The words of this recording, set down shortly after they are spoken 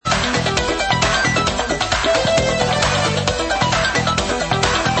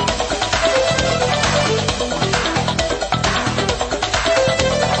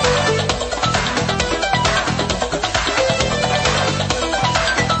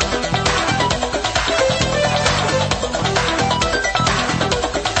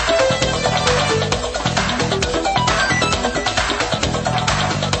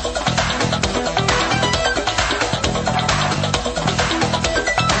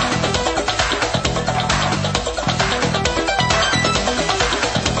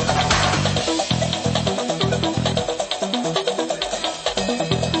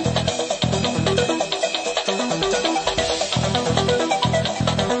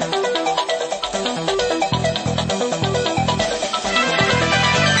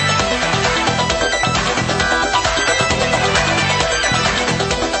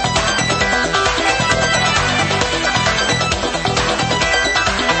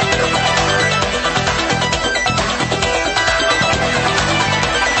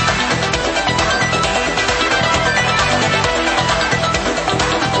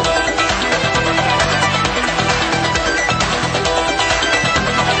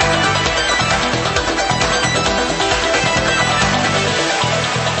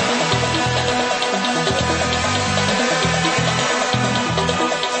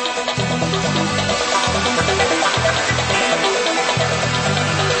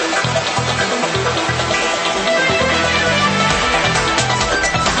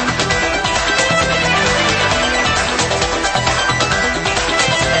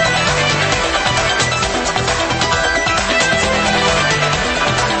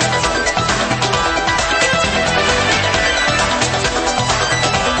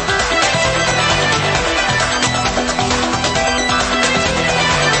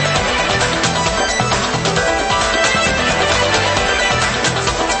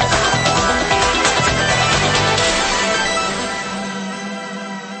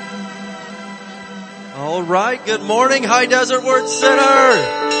right. Good morning, High Desert Word Center.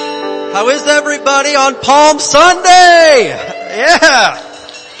 How is everybody on Palm Sunday? Yeah.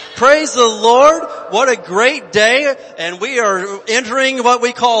 Praise the Lord. What a great day. And we are entering what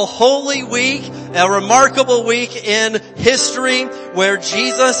we call Holy Week, a remarkable week in history where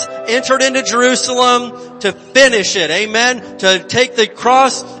Jesus entered into Jerusalem to finish it. Amen. To take the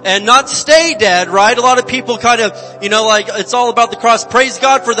cross and not stay dead, right? A lot of people kind of, like it's all about the cross. Praise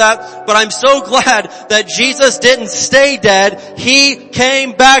God for that. But I'm so glad that Jesus didn't stay dead. He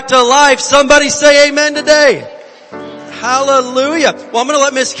came back to life. Somebody say amen today. Hallelujah. Well, I'm going to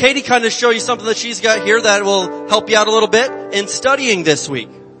let Miss Katie kind of show you something that she's got here that will help you out a little bit in studying this week.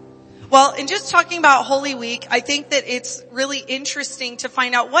 Well, in just talking about Holy Week, I think that it's really interesting to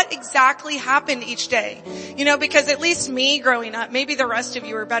find out what exactly happened each day. Because at least me growing up, maybe the rest of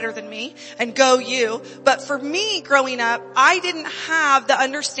you are better than me, and go you. But for me growing up, I didn't have the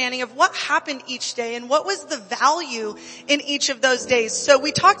understanding of what happened each day and what was the value in each of those days. So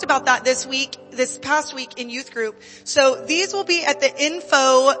we talked about that this past week in youth group. So these will be at the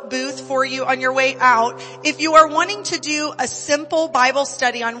info booth for you on your way out. If you are wanting to do a simple Bible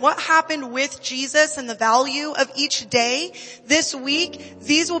study on what happened with Jesus and the value of each day this week,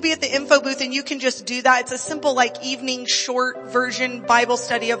 these will be at the info booth and you can just do that. It's a simple evening short version Bible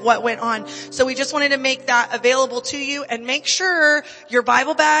study of what went on. So we just wanted to make that available to you, and make sure your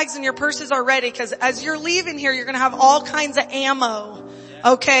Bible bags and your purses are ready, because as you're leaving here, you're going to have all kinds of ammo.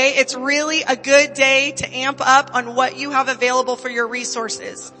 Okay, it's really a good day to amp up on what you have available for your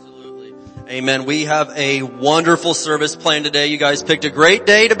resources. Absolutely. Amen. We have a wonderful service planned today. You guys picked a great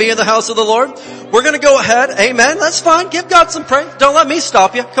day to be in the house of the Lord. We're going to go ahead. Amen. That's fine. Give God some praise. Don't let me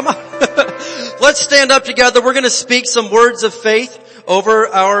stop you. Come on. Let's stand up together. We're going to speak some words of faith over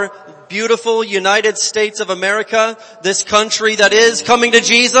our beautiful United States of America, this country that is coming to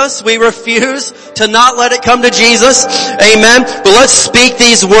Jesus. We refuse to not let it come to Jesus. Amen. But let's speak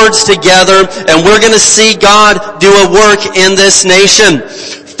these words together, and we're going to see God do a work in this nation.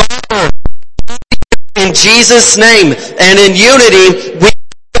 Father, in Jesus' name and in unity, we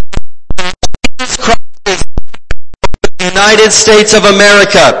Jesus Christ is the United States of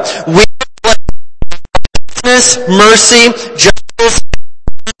America. We bless mercy, justice,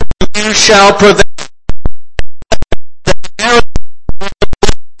 you shall prevail.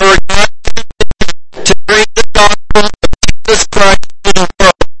 To bring the gospel of Jesus Christ to the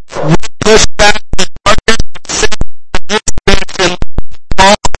world. We push back the darkness of sin in this nation,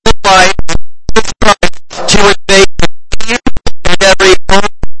 all the light of Jesus Christ to invade the and every home,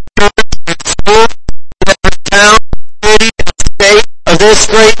 church, and school, and every town, city, and state of this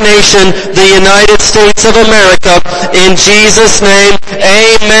great nation, the United States of America. In Jesus' name,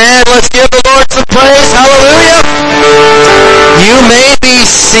 amen. Let's give the Lord some praise. Hallelujah. You may be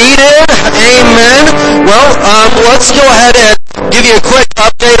seated. Amen. Well, let's go ahead and give you a quick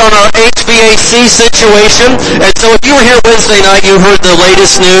update on our HDWC situation. And so if you were here Wednesday night, you heard the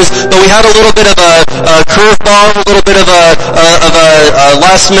latest news, but we had a little bit of a curveball, a little bit of a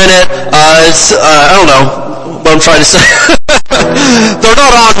last minute, I don't know what I'm trying to say. They're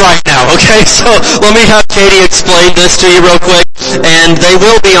not on right now, okay? So let me have Katie explain this to you real quick, and they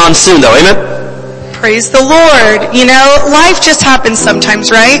will be on soon though, amen? Praise the Lord. Life just happens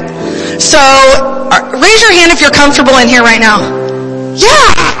sometimes, right? So, raise your hand if you're comfortable in here right now.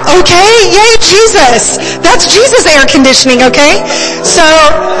 Yeah, okay, yay Jesus. That's Jesus air conditioning, okay? So,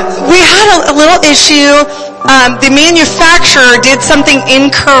 we had a little issue. The manufacturer did something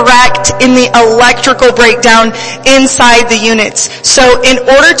incorrect in the electrical breakdown inside the units. So, in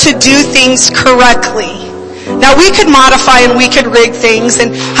order to do things correctly, now we could modify and we could rig things,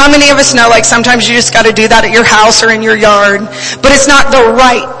 and how many of us know sometimes you just gotta do that at your house or in your yard, but it's not the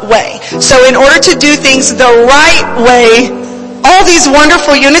right way. So in order to do things the right way, all these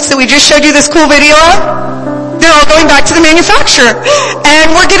wonderful units that we just showed you this cool video of, they're all going back to the manufacturer,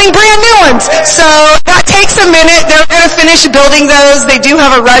 and we're getting brand new ones. So that takes a minute. They're going to finish building those. They do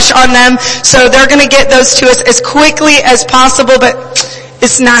have a rush on them, so they're going to get those to us as quickly as possible, but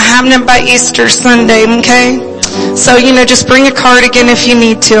it's not happening by Easter Sunday, okay? So, just bring a cardigan if you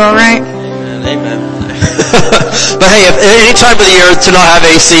need to, alright? Amen. But hey, if any time of the year to not have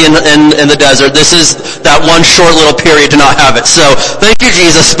AC in the desert, this is that one short little period to not have it. So, thank you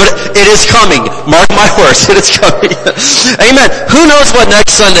Jesus, but it is coming. Mark my words, it is coming. Amen. Who knows what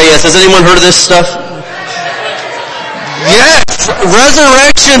next Sunday is? Has anyone heard of this stuff? Yes!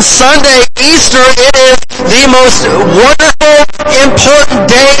 Resurrection Sunday, Easter, it is the most wonderful, important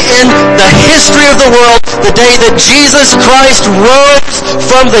day in the history of the world, the day that Jesus Christ rose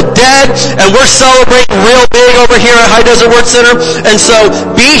from the dead, and we're celebrating real big over here at High Desert Word Center. And so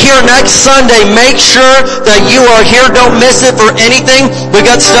be here next Sunday. Make sure that you are here. Don't miss it for anything. We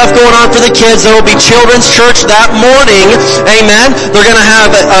got stuff going on for the kids. There will be children's church that morning. Amen. They're going to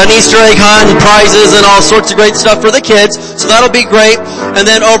have an Easter egg hunt and prizes and all sorts of great stuff for the kids. So that'll be great. And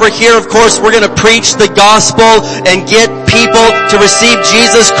then over here, of course, we're going to preach the gospel and get people to receive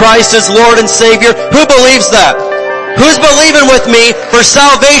Jesus Christ as Lord and Savior. Who believes that? Who's believing with me for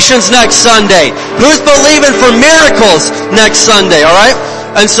salvations next Sunday? Who's believing for miracles next Sunday, alright?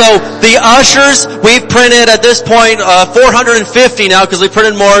 And so the ushers, we've printed at this point 450 now because we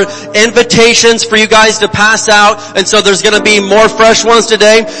printed more invitations for you guys to pass out. And so there's going to be more fresh ones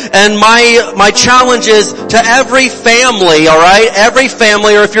today. And my challenge is to every family, alright? Every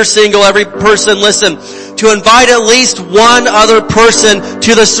family, or if you're single, every person, listen, to invite at least one other person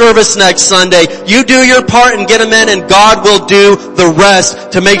to the service next Sunday. You do your part and get them in, and God will do the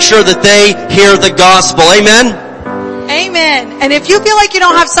rest to make sure that they hear the gospel. Amen? Amen. And if you feel like you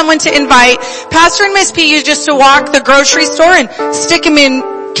don't have someone to invite, Pastor and Miss P use just to walk the grocery store and stick them in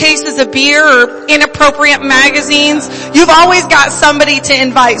cases of beer or inappropriate magazines. You've always got somebody to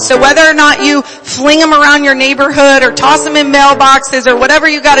invite. So whether or not you fling them around your neighborhood or toss them in mailboxes or whatever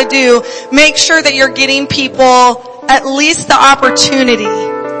you got to do, make sure that you're getting people at least the opportunity,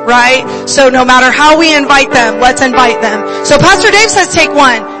 right? So no matter how we invite them, let's invite them. So Pastor Dave says take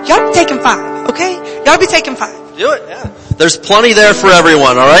one. Y'all be taking 5, okay? Y'all be taking 5. Do it, yeah. There's plenty there for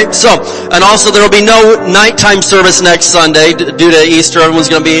everyone, alright? So, and also there will be no nighttime service next Sunday due to Easter. Everyone's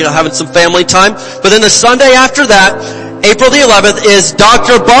going to be having some family time. But then the Sunday after that, April the 11th, is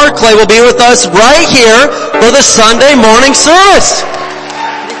Dr. Barclay will be with us right here for the Sunday morning service.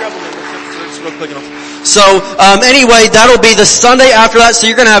 So, anyway, that'll be the Sunday after that. So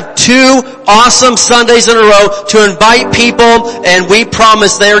you're going to have 2 awesome Sundays in a row to invite people, and we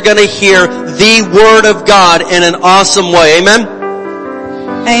promise they are going to hear the Word of God in an awesome way. Amen?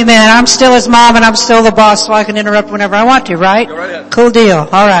 Amen. I'm still his mom and I'm still the boss, so I can interrupt whenever I want to, right? Go right ahead. Cool deal.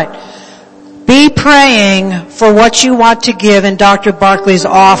 All right. Be praying for what you want to give in Dr. Barclay's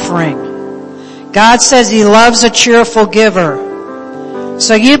offering. God says He loves a cheerful giver.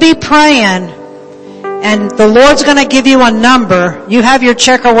 So you be praying, and the Lord's going to give you a number. You have your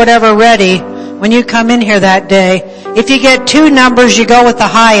check or whatever ready when you come in here that day. If you get 2 numbers, you go with the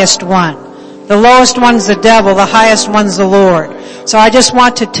highest one. The lowest one's the devil, the highest one's the Lord. So I just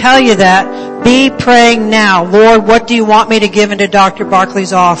want to tell you that. Be praying now. Lord, what do you want me to give into Dr.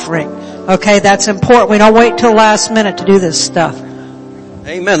 Barclay's offering? Okay, that's important. We don't wait till last minute to do this stuff.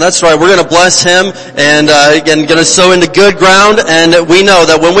 Amen. That's right. We're going to bless him and again going to sow into good ground, and we know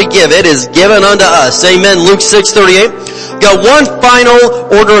that when we give, it is given unto us. Amen. Luke 6:38. Got one final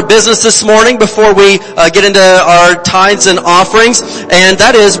order of business this morning before we get into our tithes and offerings, and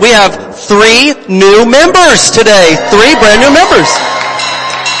that is we have 3 new members today. 3 brand new members.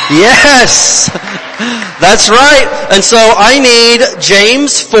 Yes. That's right. And so I need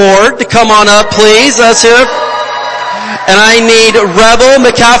James Ford to come on up, please. That's it. And I need Rebel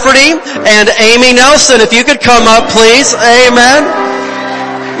McCafferty and Amy Nelson. If you could come up, please. Amen.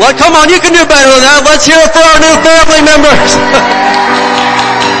 Well, come on, you can do better than that. Let's hear it for our new family members.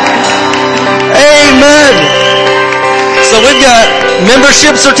 Amen. So we've got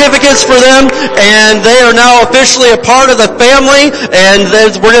membership certificates for them, and they are now officially a part of the family, and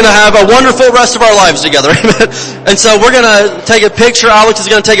we're going to have a wonderful rest of our lives together. Amen. And so we're going to take a picture. Alex is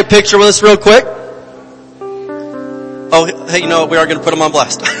going to take a picture with us real quick. Oh, hey, you know what? We are going to put them on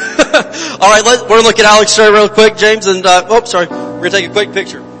blast. All right, we're going to look at Alex real quick, James, and, sorry. We're going to take a quick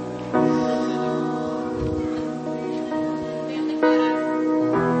picture.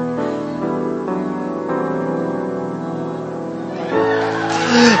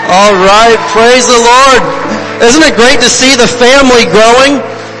 All right, praise the Lord. Isn't it great to see the family growing?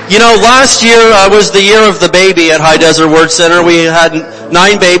 You know, last year was the year of the baby at High Desert Word Center. We had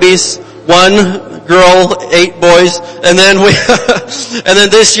 9 babies, 1 girl, 8 boys, and then and then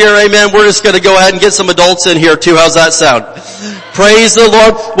this year, amen, we're just going to go ahead and get some adults in here too. How's that sound? Praise the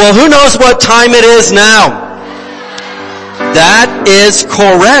Lord. Well, who knows what time it is now? That is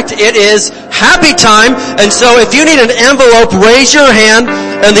correct. It is happy time. And so if you need an envelope, raise your hand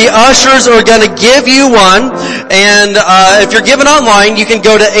and the ushers are going to give you one. And if you're giving online, you can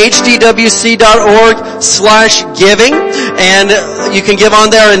go to hdwc.org/giving and you can give on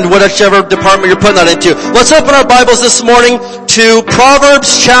there in whichever department you're putting that into. Let's open our Bibles this morning to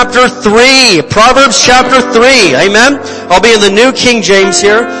Proverbs chapter 3. Proverbs chapter 3. Amen. I'll be in the New King James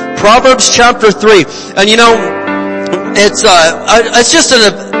here. Proverbs chapter 3. And you know, it's just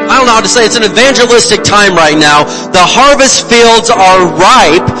I don't know how to say, it's an evangelistic time right now. The harvest fields are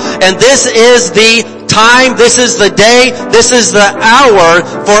ripe, and this is the time, this is the day, this is the hour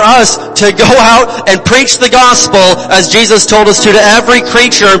for us to go out and preach the gospel as Jesus told us to every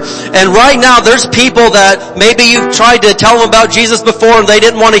creature. And right now there's people that maybe you've tried to tell them about Jesus before and they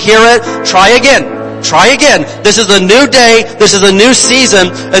didn't want to hear it. Try again. Try again. This is a new day. This is a new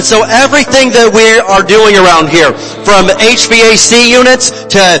season. And so everything that we are doing around here, from HVAC units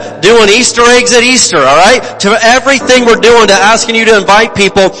to doing Easter eggs at Easter, alright? To everything we're doing to asking you to invite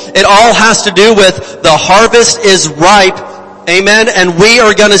people, it all has to do with the harvest is ripe. Amen. And we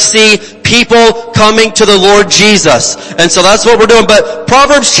are going to see people coming to the Lord Jesus. And so that's what we're doing. But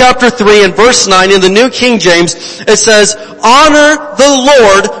Proverbs chapter 3 and verse 9 in the New King James, it says, honor the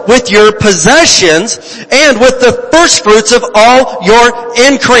Lord with your possessions and with the first fruits of all your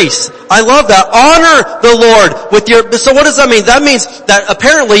increase. I love that. Honor the Lord with your, so what does that mean? That means that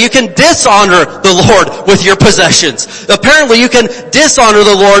apparently you can dishonor the Lord with your possessions. Apparently you can dishonor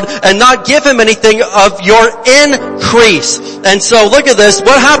the Lord and not give Him anything of your increase. And so look at this.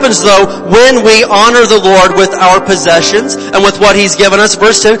 What happens though when we honor the Lord with our possessions and with what He's given us?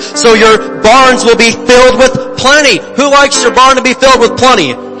 Verse 2, so your barns will be filled with plenty. Who likes your barn to be filled with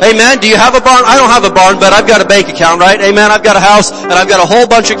plenty? Amen. Do you have a barn? I don't have a barn, but I've got a bank account, right? Amen. I've got a house and I've got a whole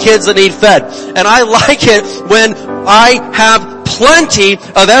bunch of kids that need fed. And I like it when I have plenty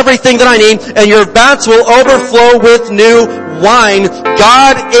of everything that I need and your vats will overflow with new wine.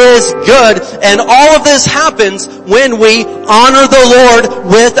 God is good. And all of this happens when we honor the Lord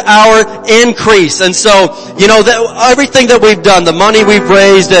with our increase. And so, you know, everything that we've done, the money we've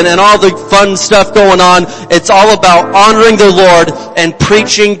raised and all the fun stuff going on, it's all about honoring the Lord and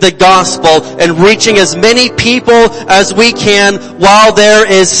preaching the gospel and reaching as many people as we can while there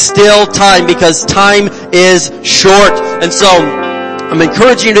is still time, because time is short. And so I'm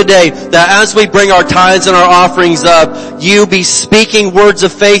encouraging you today that as we bring our tithes and our offerings up, you be speaking words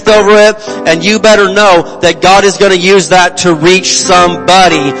of faith over it, and you better know that God is going to use that to reach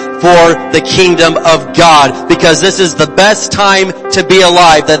somebody for the kingdom of God, because this is the best time to be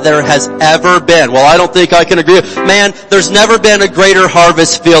alive that there has ever been. Well, I don't think I can agree. Man, there's never been a greater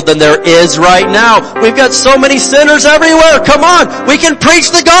harvest field than there is right now. We've got so many sinners everywhere. Come on, we can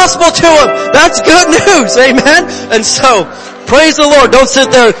preach the gospel to them. That's good news. Amen. And so, praise the Lord. Don't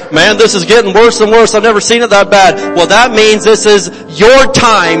sit there, man, this is getting worse and worse. I've never seen it that bad. Well, that means this is your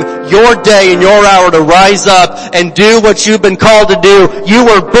time, your day, and your hour to rise up and do what you've been called to do. You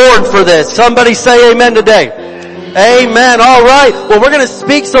were born for this. Somebody say amen today. Amen. All right. Well, we're going to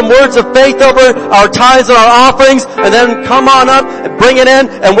speak some words of faith over our tithes and our offerings, and then come on up and bring it in,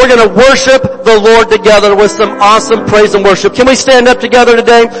 and we're going to worship the Lord together with some awesome praise and worship. Can we stand up together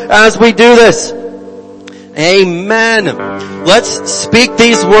today as we do this? Amen. Let's speak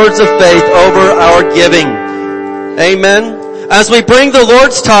these words of faith over our giving. Amen. As we bring the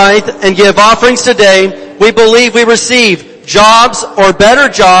Lord's tithe and give offerings today, we believe we receive jobs or better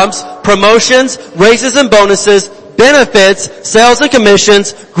jobs, promotions, raises and bonuses, benefits, sales and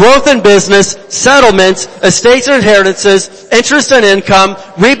commissions, growth in business, settlements, estates and inheritances, interest and income,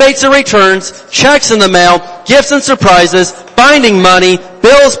 rebates and returns, checks in the mail, gifts and surprises, finding money,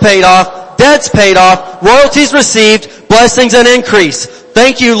 bills paid off, debts paid off, royalties received, blessings and increase.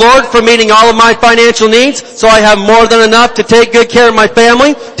 Thank you, Lord, for meeting all of my financial needs, so I have more than enough to take good care of my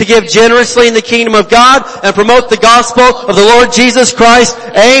family, to give generously in the kingdom of God, and promote the gospel of the Lord Jesus Christ.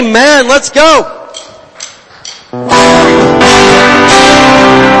 Amen. Let's go.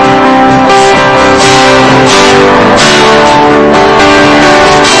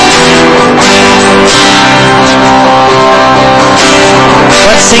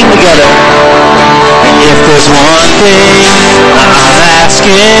 Let's sing together. If there's one thing I'm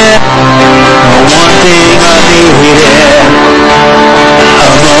asking, one thing I'm needing, a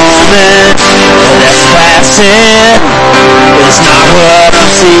moment that's passing is not what I'm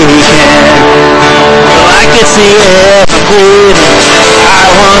seeking. Well, I can see it, I'm bleeding.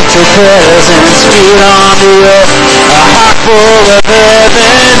 I want your presence, feet on the earth, a heart full of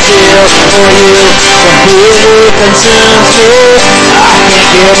heaven's zeal for you completely consumes me. I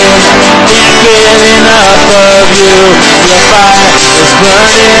can't get enough of you. Your fire is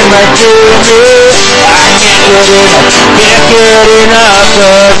burning right through me. I can't get enough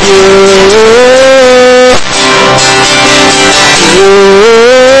of you.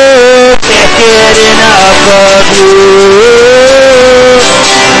 Can't get enough of you.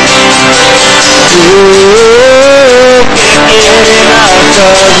 Can't get enough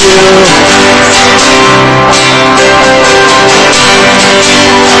of you.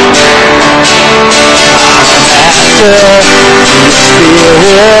 After your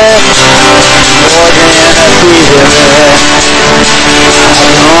spirit, more than a feeling. I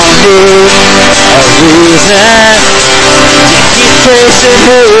don't need a reason to keep tracing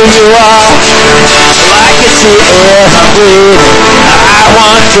who you are. I can see air I'm breathing. I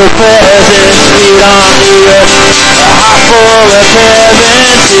want your presence, feet on the earth. A heart full of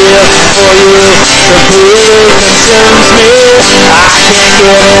heaven's zeal for you completely consumes me. I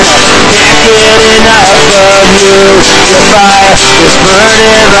can't get enough of you. Your fire is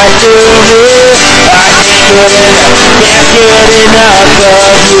burning right through me. I can't get enough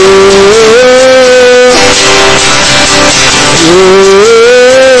of you.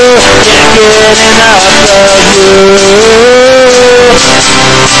 Can't get enough of you.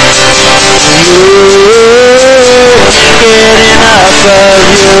 Can't get enough of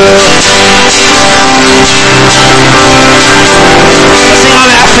you. Sing on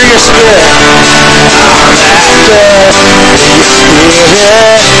after your spirit. I'm after your spirit. More than a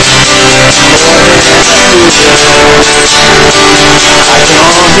feeling. I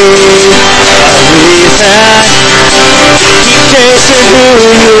don't need a reason. Keep chasing who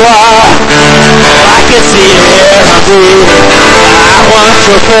you are. I can see air I'm breathing. I want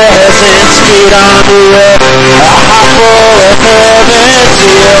your presence, feet on the earth. A heart full of heaven's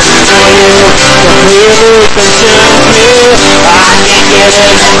zeal for you completely consumes me. I can't get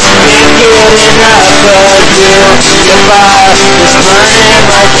enough of you. Your fire is burning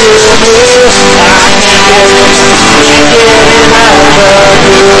right through me. I can't get enough of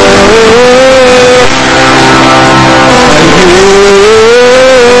you.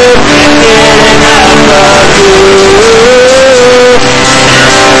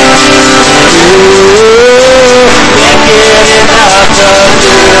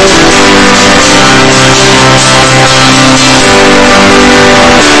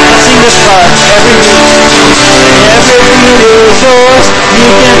 Every beat is yours, you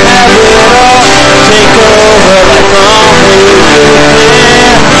can have it all. Take over like only you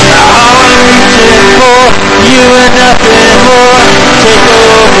can. All I'm reaching for, you and nothing more. Take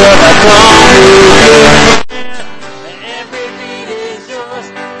over like only you can. Every beat is yours,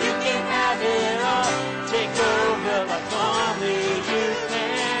 you can have it all. Take over like only you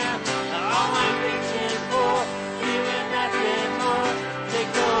can. All I'm reaching for, you and nothing more.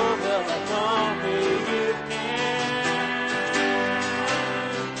 Take over like only you can.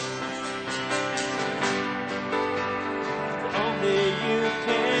 Only you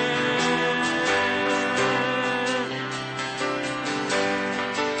can.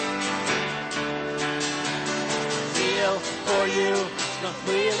 Feel for you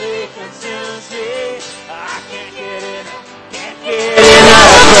completely consumes me. I can't get enough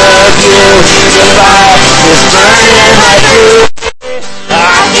of you. The fire is burning right through. I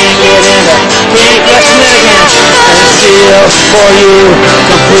can't get enough. Let's sing it again. And feel for you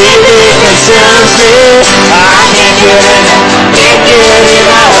completely consumes me. I can't get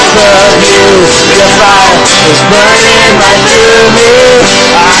enough of you. The fire is burning right through me.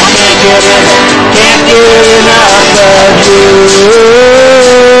 I can't get enough of you. You can't get enough of you.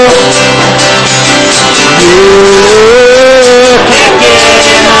 You can't get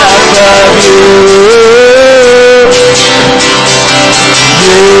enough of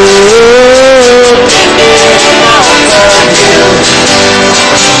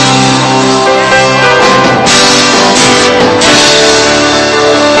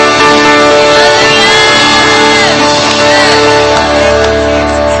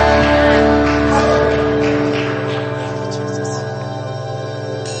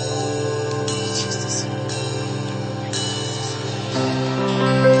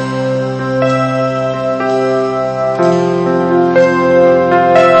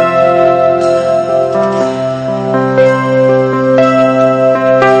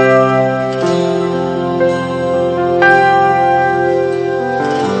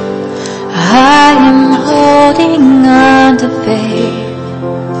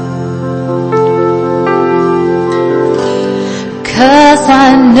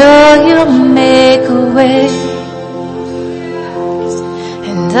I know you'll make a way.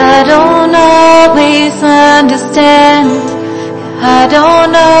 And I don't always understand, I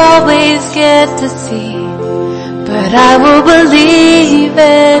don't always get to see, but I will believe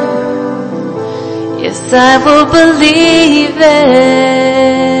it. Yes, I will believe it.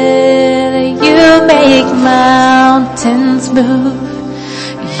 You make mountains move,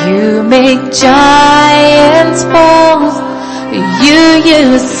 you make giants fall, you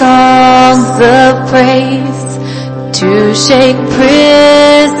use songs of praise to shake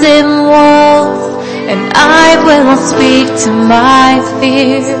prison walls. And I will speak to my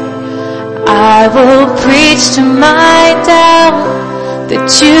fear, I will preach to my doubt that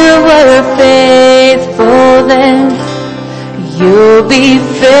you were faithful then, you'll be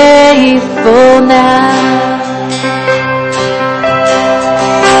faithful now.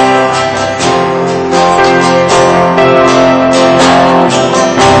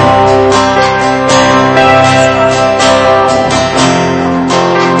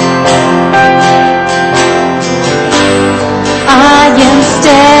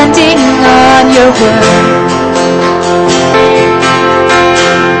 Standing on your word,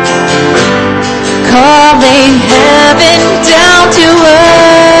 calling heaven down to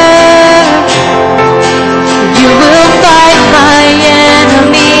earth. You will fight my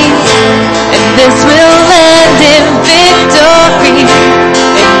enemies, and this will end in victory.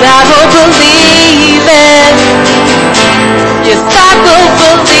 And I will believe it. Yes, I will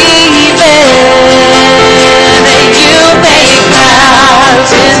believe it. You make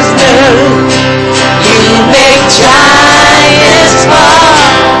mountains move, you make giants fall,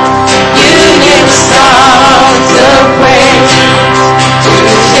 you use songs of praise to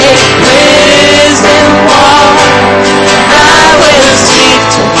shake prison walls. I will speak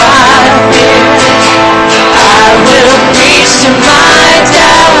to my fear, I will preach to my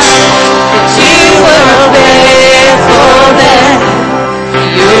doubt that you were faithful then,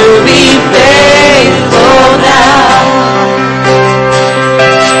 you'll be faithful now.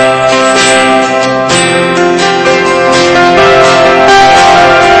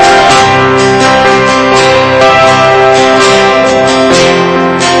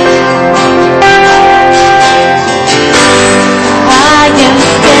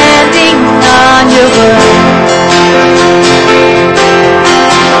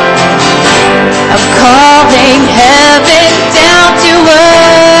 I'm calling heaven down to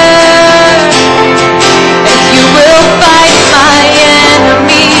earth, and you will fight my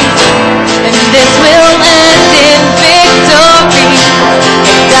enemies, and this will end in victory.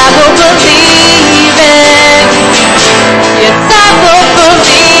 And I will believe it. Yes, I will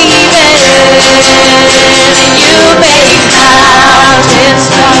believe it. You make mountains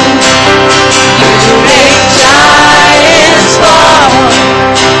move, you make giants fall,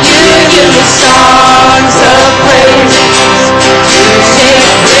 you use songs of praise to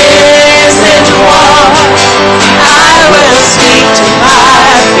shake prison walls. I will speak to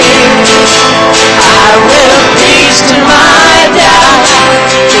my fear, I will preach to my doubt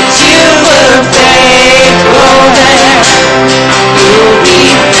that you were faithful there, you'll be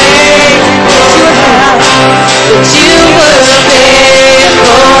faithful now. That you were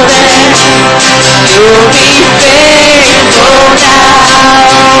faithful then, you'll be faithful now.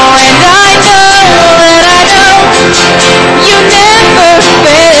 And I know you never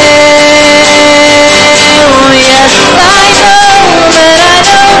fail. Yes, I know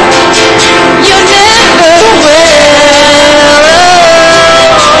you never will.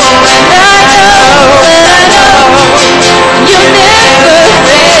 And I know you never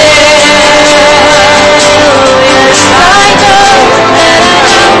fail. Yes, I know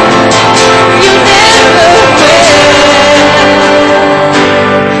you never will.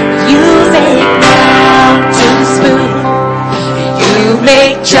 You make mountains move, you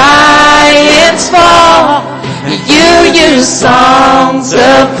make giants fall, you use songs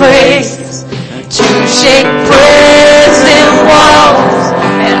of praise to shake prison walls.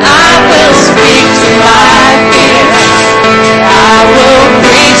 And I will speak to my fear, I will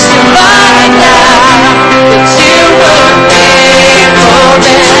preach to my doubt that you were faithful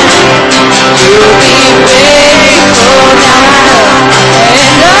then, you'll be faithful now.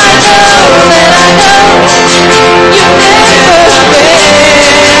 And I know you never fail.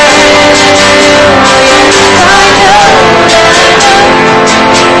 Yes, I know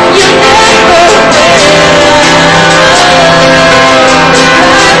you never fail.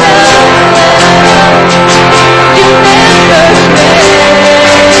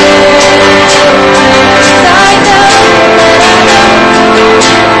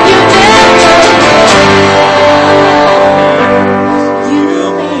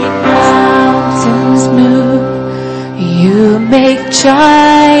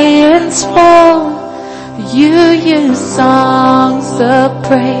 giants fall. You use songs of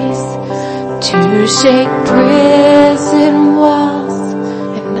praise to shake prison walls.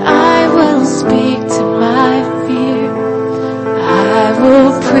 And I will speak to my fear. I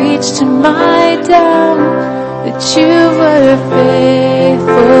will preach to my doubt that you were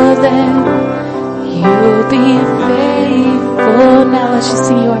faithful then. You'll be faithful now. Let's just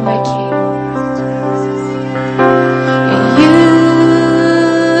sing, You Are My King.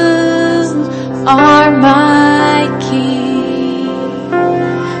 Are my King,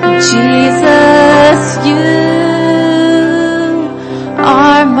 Jesus, you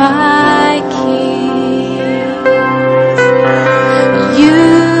are my King. You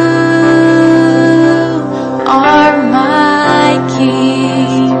are my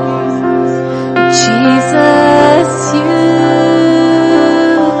King, Jesus, you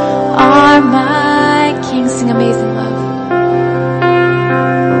are my King. Sing Amazing Love.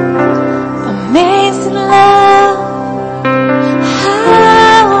 Amazing love,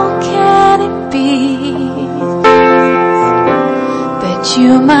 how can it be that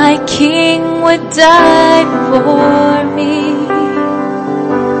you, my King, would die for me?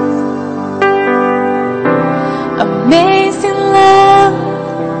 Amazing love,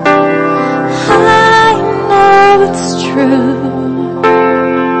 I know it's true,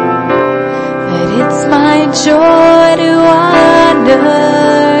 that it's my joy to honor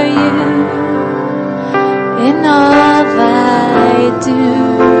in all I do.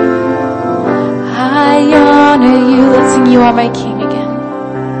 I honor you. Let's sing You Are My King again.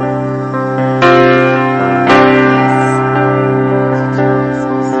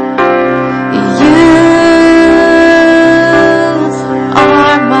 You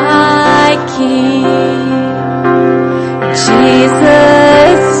are my King,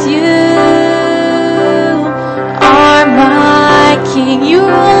 Jesus, you are my King. You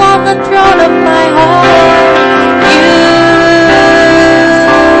rule on the throne of my heart.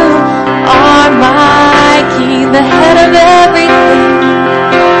 The head of everything.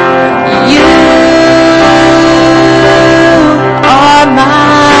 You are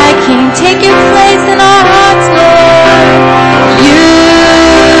my King. Take your place in our hearts, Lord. You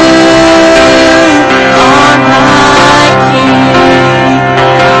are my King.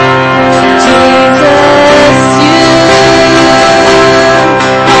 Jesus, you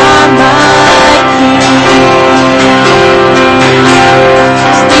are my King.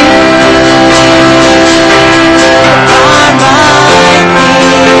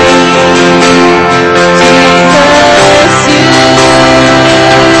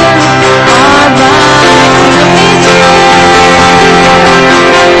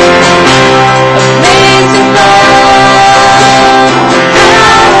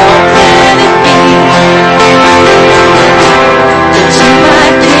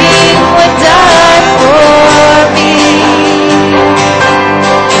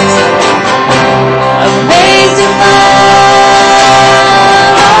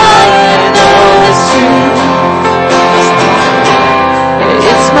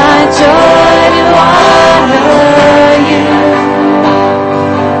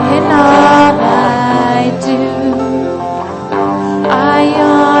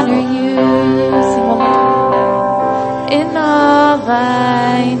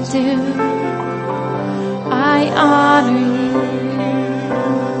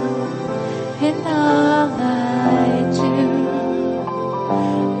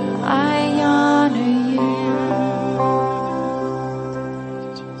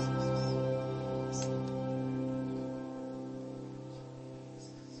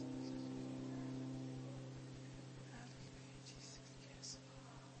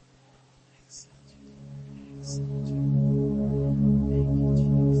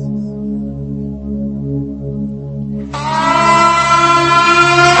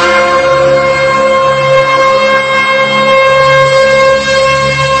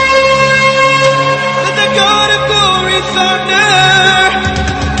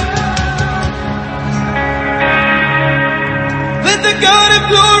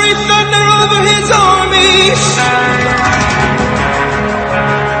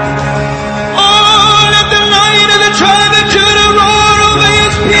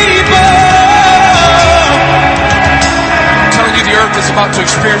 about to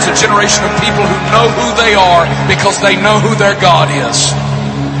experience a generation of people who know who they are because they know who their God is.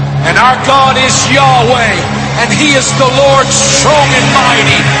 And our God is Yahweh, and He is the Lord strong and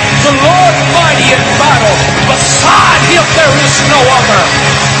mighty, the Lord mighty in battle. Beside Him there is no other.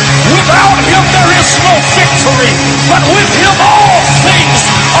 Without Him there is no victory, but with Him all things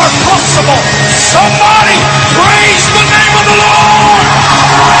are possible. Somebody praise the name of the Lord!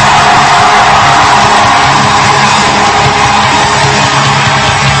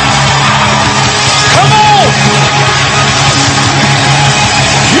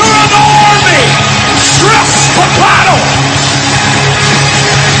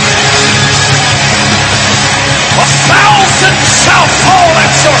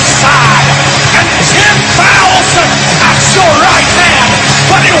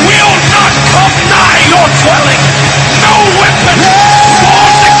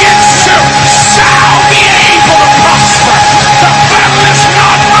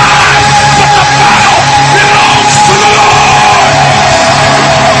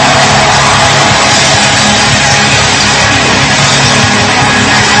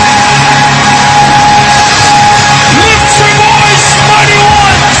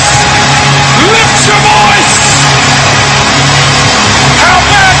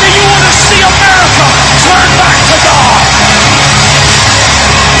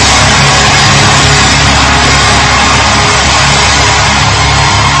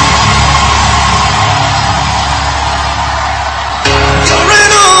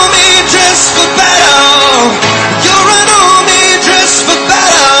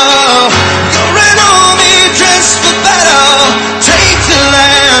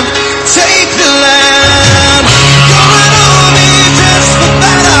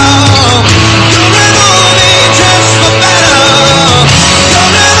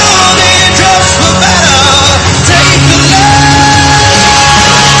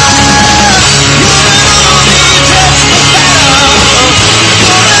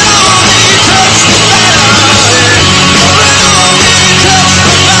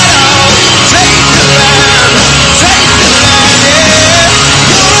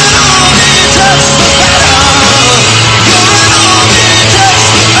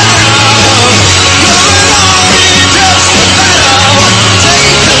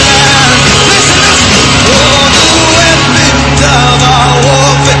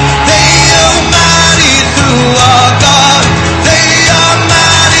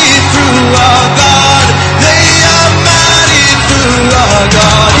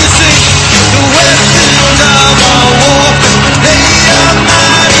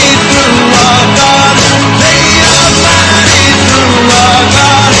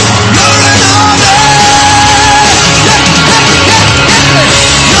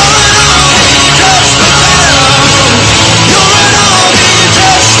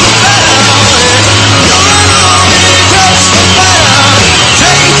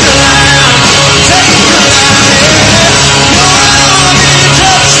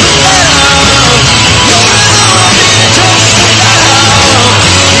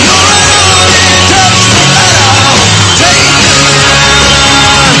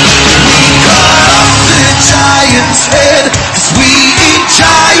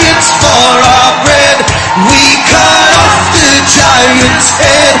 giants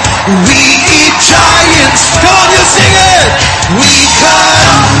head. We eat giants. Come on, you sing it. We cut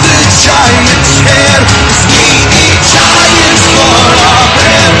off the giant's head. We eat giants for our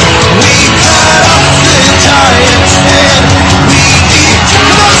bread. We cut off the giant's head. We eat.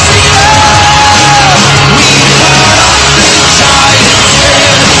 Come on, sing it out. We cut off the giant's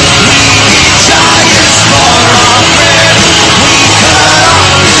head. We eat giants for our bread. We cut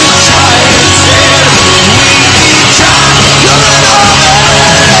off the giant's head. We eat giants. You're an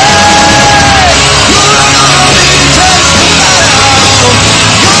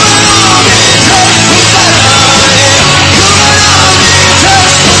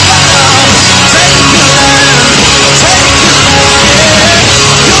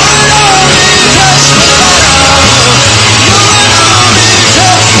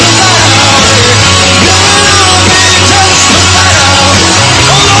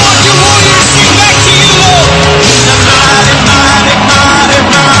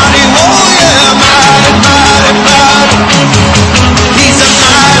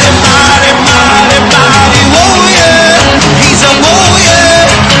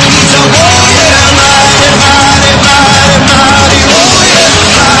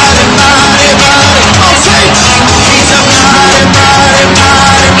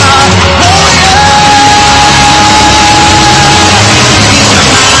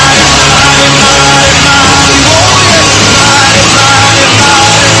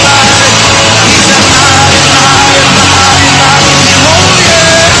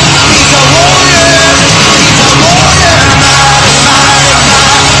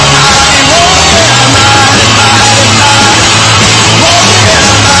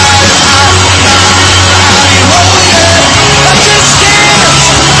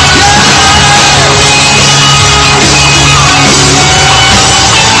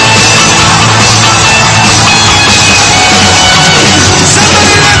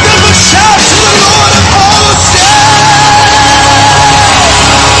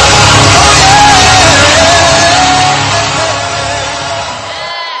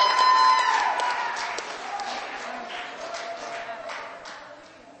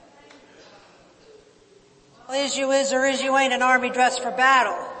Is you is or is you ain't an army dressed for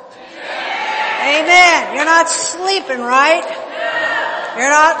battle. Amen. You're not sleeping, right? You're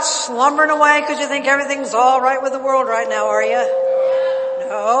not slumbering away because you think everything's all right with the world right now, are you?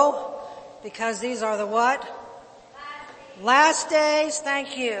 No. Because these are the what? Last days,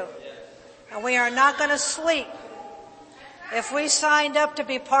 thank you. And we are not going to sleep. If we signed up to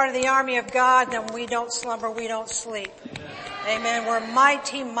be part of the army of God, then we don't slumber, we don't sleep. Amen. We're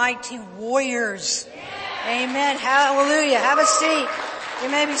mighty, mighty warriors. Amen. Hallelujah. Have a seat.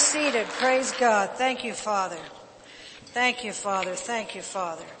 You may be seated. Praise God. Thank you, Father. Thank you, Father. Thank you,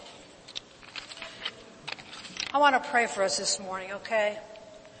 Father. I want to pray for us this morning, okay?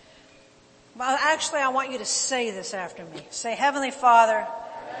 Well, actually, I want you to say this after me. Say, Heavenly Father,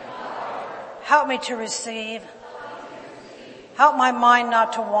 help me to receive. Help my mind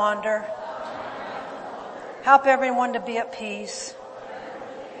not to wander. Help everyone to be at peace.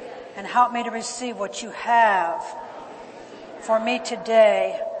 And help me to receive what you have for me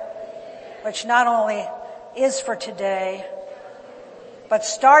today, which not only is for today, but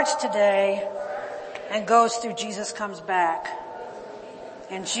starts today and goes through Jesus comes back.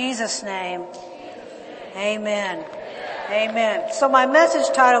 In Jesus' name, amen. Amen. So my message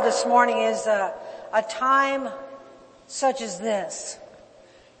title this morning is A Time Such as This.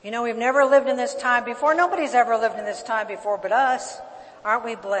 You know, we've never lived in this time before. Nobody's ever lived in this time before but us. Aren't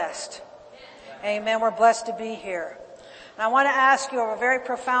we blessed? Amen. We're blessed to be here. And I want to ask you a very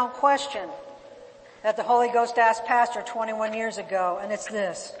profound question that the Holy Ghost asked Pastor 21 years ago, and it's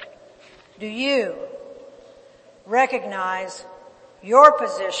this. Do you recognize your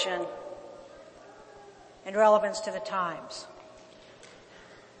position in relevance to the times?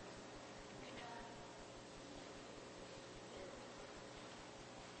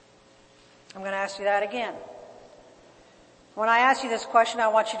 I'm going to ask you that again. When I ask you this question, I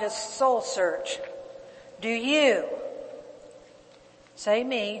want you to soul search. Do you, say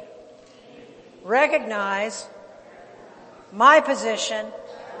me, recognize my position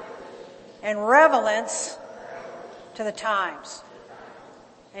in relevance to the times?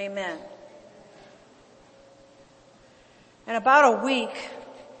 Amen. In about a week,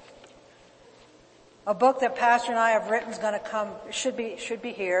 a book that Pastor and I have written is going to come, should be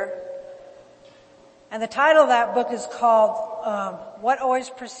here. And the title of that book is called, What Always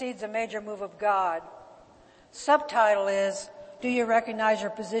Precedes a Major Move of God. Subtitle is, Do You Recognize Your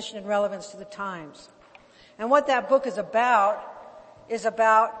Position in Relevance to the Times? And what that book is about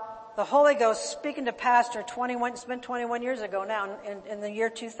the Holy Ghost speaking to Pastor it's been 21 years ago now, in the year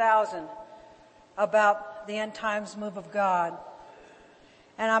 2000, about the end times move of God.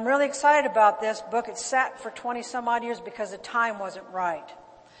 And I'm really excited about this book. It sat for 20 some odd years because the time wasn't right.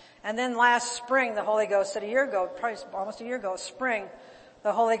 And then last spring, the Holy Ghost said, probably almost a year ago, spring,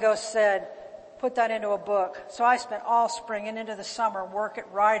 the Holy Ghost said, put that into a book. So I spent all spring and into the summer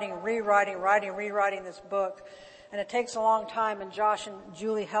rewriting this book. And it takes a long time, and Josh and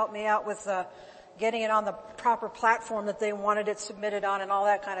Julie helped me out with getting it on the proper platform that they wanted it submitted on and all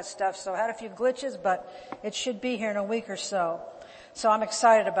that kind of stuff. So I had a few glitches, but it should be here in a week or so. So I'm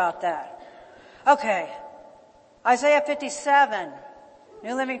excited about that. Okay. Isaiah 57,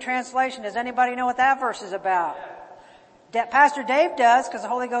 New Living Translation. Does anybody know what that verse is about? Pastor Dave does, because the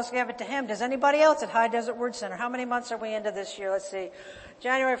Holy Ghost gave it to him. Does anybody else at High Desert Word Center? How many months are we into this year? Let's see.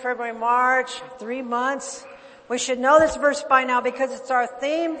 January, February, March, 3 months. We should know this verse by now because it's our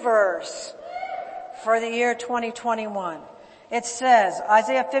theme verse for the year 2021. It says,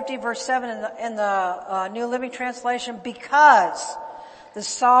 Isaiah 50 verse 7 in the New Living Translation, because the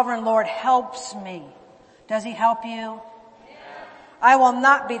sovereign Lord helps me. Does he help you? I will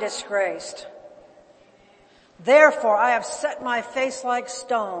not be disgraced. Therefore, I have set my face like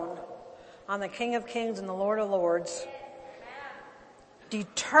stone on the King of Kings and the Lord of Lords,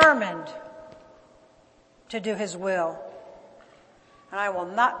 determined to do his will, and I will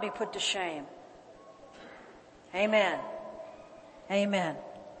not be put to shame. Amen. Amen.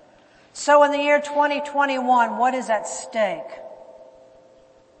 So in the year 2021, what is at stake?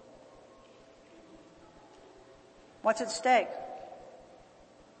 What's at stake?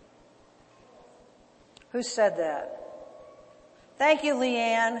 Who said that? Thank you,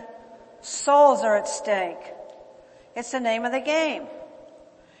 Leanne. Souls are at stake. It's the name of the game.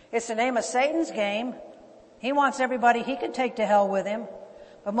 It's the name of Satan's game. He wants everybody he can take to hell with him.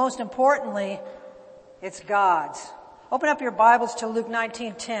 But most importantly, it's God's. Open up your Bibles to Luke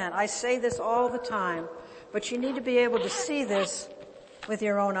 19:10. I say this all the time, but you need to be able to see this with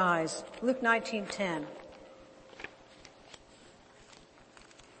your own eyes. Luke 19:10.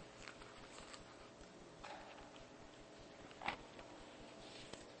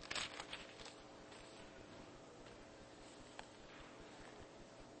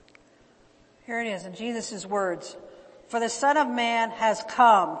 Here it is in Jesus' words. For the Son of Man has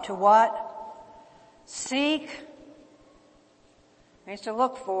come to what? Seek, means to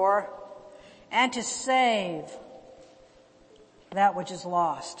look for, and to save that which is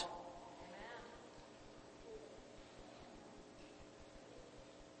lost.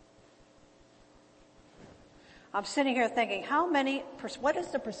 I'm sitting here thinking, what is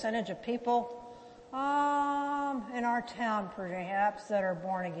the percentage of people, in our town perhaps that are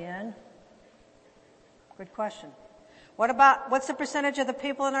born again? Good question. What's the percentage of the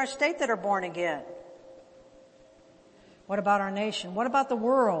people in our state that are born again? What about our nation? What about the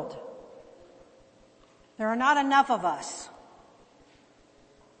world? There are not enough of us.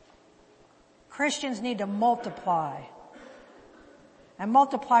 Christians need to multiply. And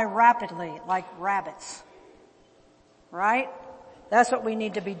multiply rapidly, like rabbits. Right? That's what we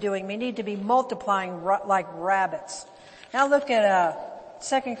need to be doing. We need to be multiplying like rabbits. Now look at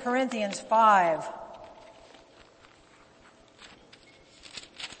 2 Corinthians 5.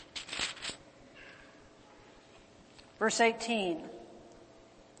 Verse 18.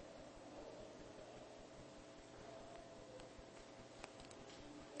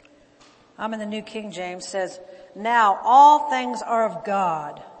 I'm in the New King James, says, now all things are of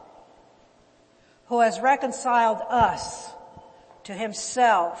God, who has reconciled us to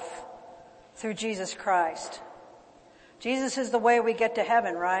himself through Jesus Christ. Jesus is the way we get to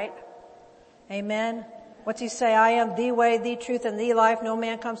heaven, right? Amen. What's he say? I am the way, the truth, and the life. No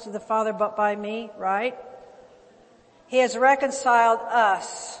man comes to the Father but by me, right? He has reconciled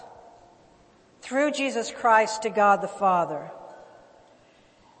us through Jesus Christ to God the Father.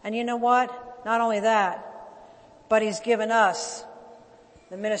 And you know what? Not only that, but he's given us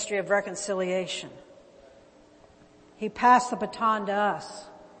the ministry of reconciliation. He passed the baton to us.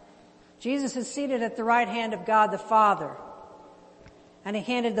 Jesus is seated at the right hand of God the Father. And he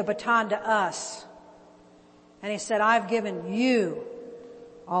handed the baton to us. And he said, I've given you,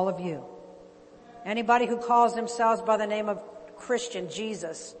 all of you. Anybody who calls themselves by the name of Christian,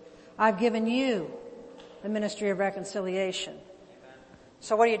 Jesus, I've given you the ministry of reconciliation.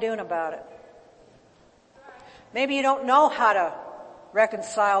 So what are you doing about it? Maybe you don't know how to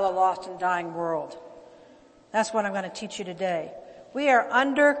reconcile a lost and dying world. That's what I'm going to teach you today. We are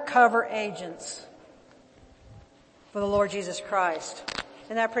undercover agents for the Lord Jesus Christ.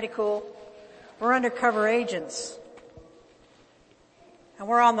 Isn't that pretty cool? We're undercover agents. And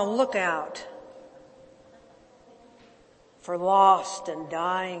we're on the lookout for lost and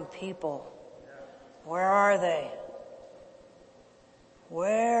dying people. Where are they?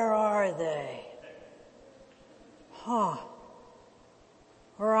 Where are they?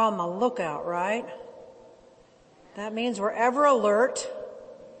 We're on the lookout, right? That means we're ever alert.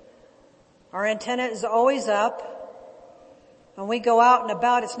 Our antenna is always up. When we go out and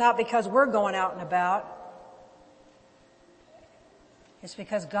about, it's not because we're going out and about. It's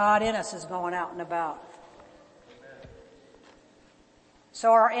because God in us is going out and about.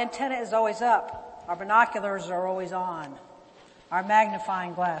 So our antenna is always up. Our binoculars are always on. Our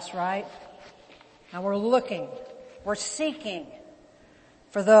magnifying glass, right? And we're looking. We're seeking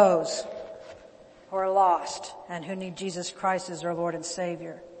for those who are lost and who need Jesus Christ as their Lord and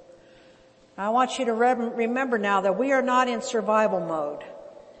Savior. I want you to remember now that we are not in survival mode.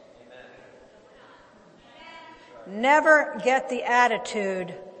 Never get the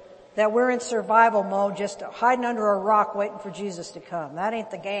attitude that we're in survival mode, just hiding under a rock waiting for Jesus to come. That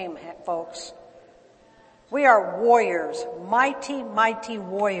ain't the game, folks. We are warriors, mighty, mighty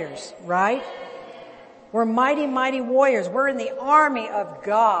warriors, right? We're mighty, mighty warriors. We're in the army of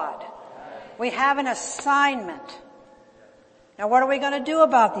God. We have an assignment. Now what are we going to do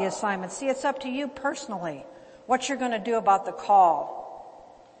about the assignment? See, it's up to you personally. What you're going to do about the call.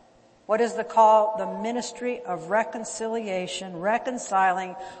 What is the call? The ministry of reconciliation,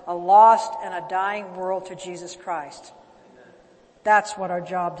 reconciling a lost and a dying world to Jesus Christ. That's what our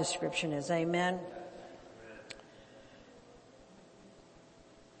job description is. Amen.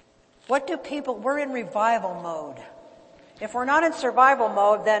 What do people, we're in revival mode. If we're not in survival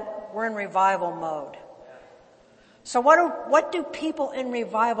mode, then we're in revival mode. So what do people in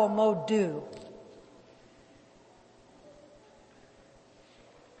revival mode do?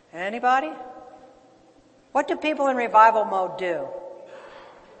 Anybody? What do people in revival mode do?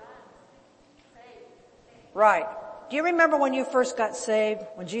 Right. Do you remember when you first got saved,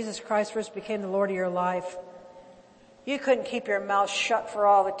 when Jesus Christ first became the Lord of your life? You couldn't keep your mouth shut for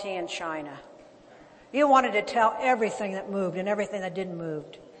all the tea in China. You wanted to tell everything that moved and everything that didn't move.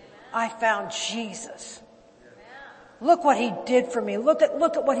 I found Jesus. Look what he did for me. Look at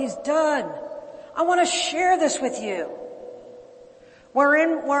what he's done. I want to share this with you.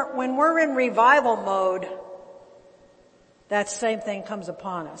 When we're in revival mode, that same thing comes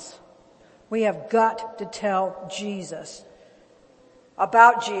upon us. We have got to tell Jesus,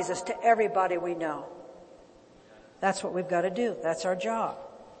 about Jesus, to everybody we know. That's what we've got to do. That's our job.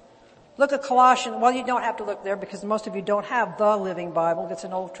 Look at Colossians. Well, you don't have to look there because most of you don't have the Living Bible. It's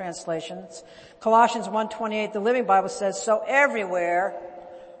an old translation. It's Colossians 1:28. The Living Bible says, so everywhere.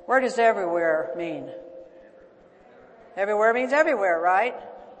 Where does everywhere mean? Everywhere means everywhere, right?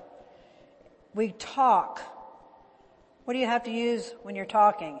 We talk. What do you have to use when you're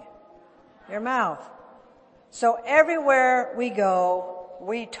talking? Your mouth. So everywhere we go,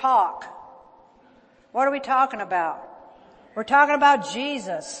 we talk. What are we talking about? We're talking about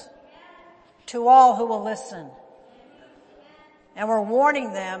Jesus to all who will listen. And we're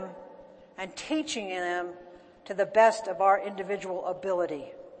warning them and teaching them to the best of our individual ability.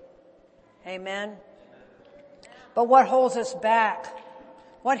 Amen. But what holds us back?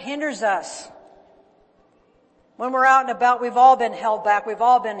 What hinders us? When we're out and about, we've all been held back. We've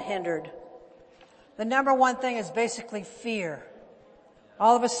all been hindered. The number one thing is basically fear.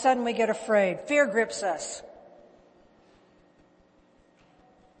 All of a sudden we get afraid. Fear grips us.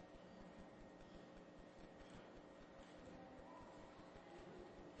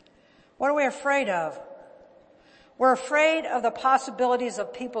 What are we afraid of? We're afraid of the possibilities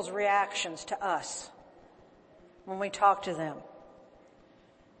of people's reactions to us when we talk to them.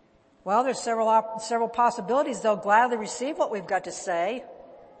 Well, there's several possibilities. They'll gladly receive what we've got to say.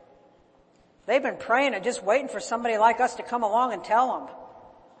 They've been praying and just waiting for somebody like us to come along and tell them.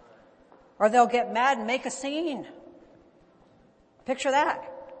 Or they'll get mad and make a scene. Picture that.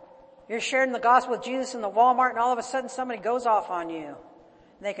 You're sharing the gospel with Jesus in the Walmart and all of a sudden somebody goes off on you.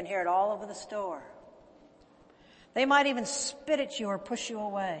 And they can hear it all over the store. They might even spit at you or push you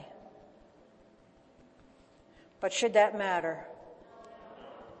away. But should that matter?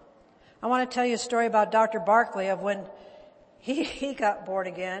 I want to tell you a story about Dr. Barkley of when he got born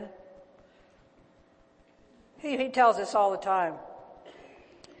again. He tells us all the time.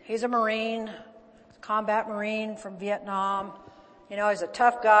 He's a Marine, combat Marine from Vietnam. You know, he's a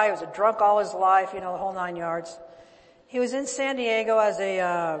tough guy. He was a drunk all his life, you know, the whole 9 yards. He was in San Diego as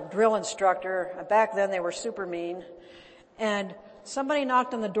a drill instructor. Back then they were super mean. And somebody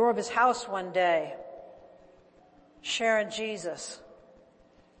knocked on the door of his house one day, sharing Jesus.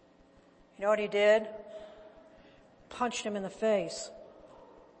 You know what he did? Punched him in the face.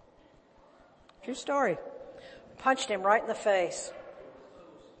 True story. Punched him right in the face.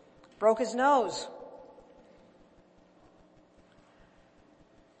 Broke his nose.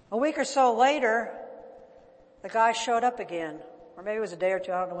 A week or so later, the guy showed up again. Or maybe it was a day or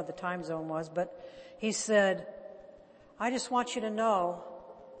two, I don't know what the time zone was, but he said, I just want you to know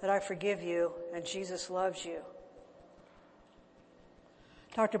that I forgive you and Jesus loves you.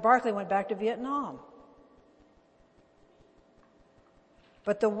 Dr. Barkley went back to Vietnam.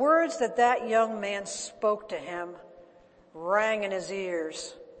 But the words that young man spoke to him rang in his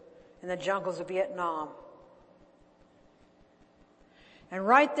ears in the jungles of Vietnam. And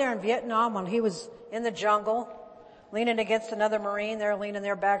right there in Vietnam, when he was in the jungle, leaning against another Marine, they're leaning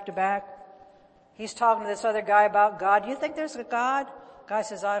there back to back, he's talking to this other guy about God. Do you think there's a God? Guy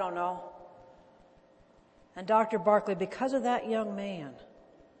says, I don't know. And Dr. Barkley, because of that young man,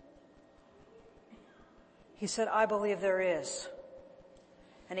 he said, I believe there is.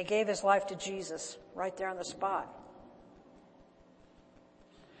 And he gave his life to Jesus right there on the spot.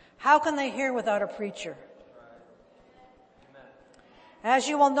 How can they hear without a preacher? As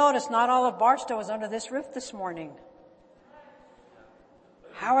you will notice, not all of Barstow is under this roof this morning.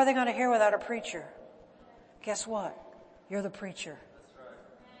 How are they going to hear without a preacher? Guess what? You're the preacher.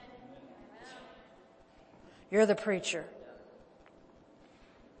 You're the preacher.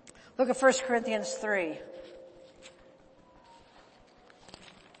 Look at 1 Corinthians 3.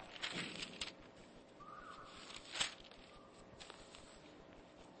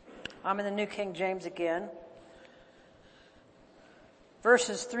 I'm in the New King James again.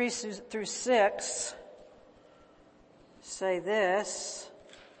 Verses 3 through 6 say this.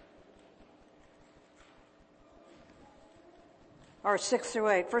 Or 6 through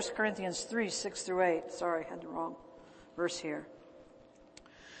 8. 1 Corinthians 3, 6 through 8. Sorry, I had the wrong verse here.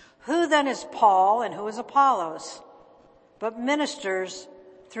 Who then is Paul and who is Apollos? But ministers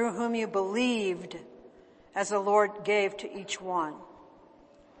through whom you believed as the Lord gave to each one.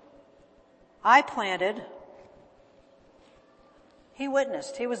 I planted. He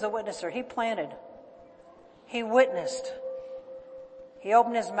witnessed. He was the witnesser. He planted. He witnessed. He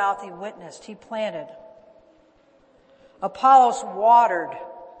opened his mouth. He witnessed. He planted. Apollos watered.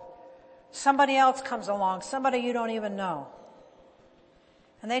 Somebody else comes along. Somebody you don't even know.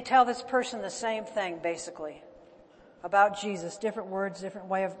 And they tell this person the same thing, basically, about Jesus. Different words, different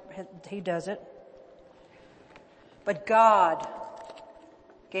way of he does it. But God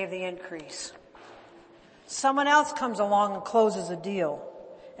gave the increase. Someone else comes along and closes a deal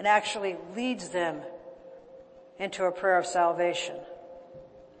and actually leads them into a prayer of salvation.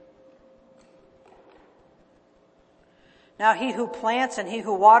 Now he who plants and he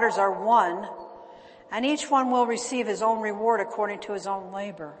who waters are one, and each one will receive his own reward according to his own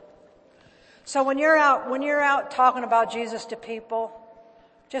labor. So when you're out talking about Jesus to people,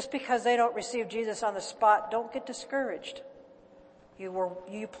 just because they don't receive Jesus on the spot, don't get discouraged.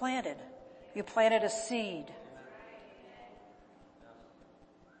 You planted. You planted a seed.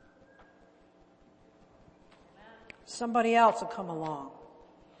 Somebody else will come along.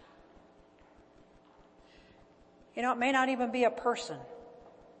 You know, it may not even be a person.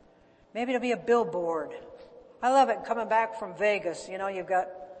 Maybe it'll be a billboard. I love it coming back from Vegas. You know, you've got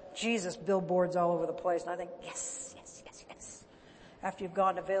Jesus billboards all over the place. And I think, yes, yes, yes, yes. After you've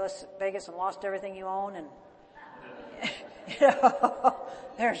gone to Vegas and lost everything you own and you know,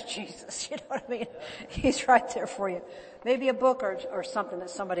 there's Jesus. You know what I mean? He's right there for you. Maybe a book or something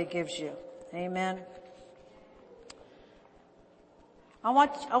that somebody gives you. Amen. I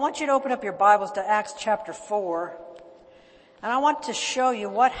want you to open up your Bibles to Acts chapter 4. And I want to show you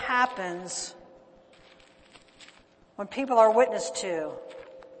what happens when people are witnessed to.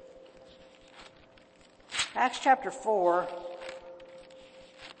 Acts chapter 4.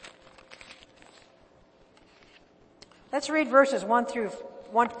 Let's read verses 1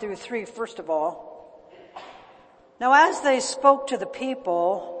 through 3 first of all. Now as they spoke to the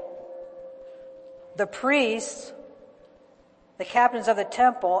people, the priests, the captains of the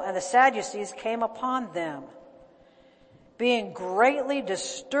temple, and the Sadducees came upon them, being greatly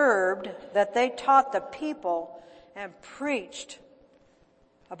disturbed that they taught the people and preached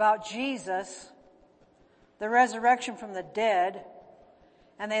about Jesus, the resurrection from the dead,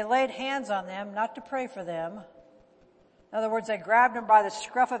 and they laid hands on them, not to pray for them. In other words, they grabbed them by the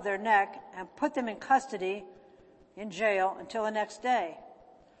scruff of their neck and put them in custody in jail until the next day,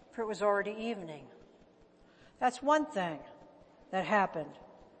 for it was already evening. That's one thing that happened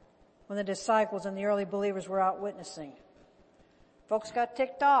when the disciples and the early believers were out witnessing. Folks got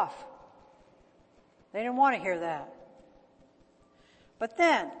ticked off. They didn't want to hear that. But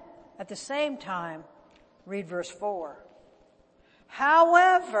then, at the same time, read verse 4.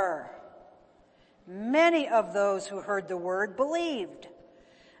 However, Many of those who heard the word believed.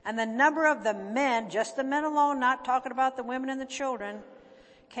 And the number of the men, just the men alone, not talking about the women and the children,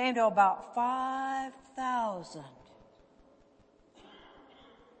 came to about 5,000.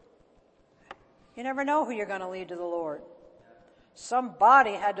 You never know who you're going to lead to the Lord.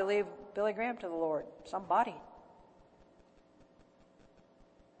 Somebody had to lead Billy Graham to the Lord. Somebody.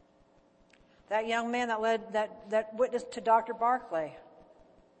 That young man that led, that witnessed to Dr. Barclay.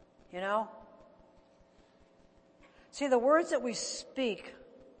 You know? See, the words that we speak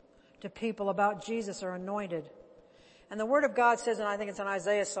to people about Jesus are anointed. And the Word of God says, and I think it's in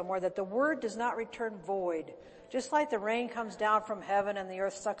Isaiah somewhere, that the Word does not return void. Just like the rain comes down from heaven and the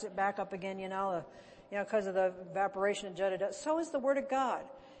earth sucks it back up again, because of the evaporation and jet of dust. So is the Word of God.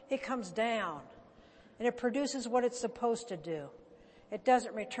 It comes down and it produces what it's supposed to do. It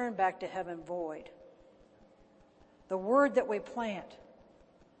doesn't return back to heaven void. The Word that we plant,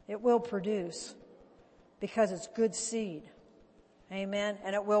 it will produce because it's good seed. Amen.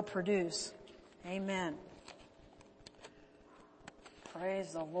 And it will produce. Amen.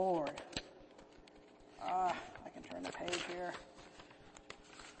 Praise the Lord. I can turn the page here.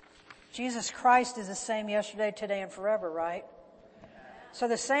 Jesus Christ is the same yesterday, today, and forever, right? So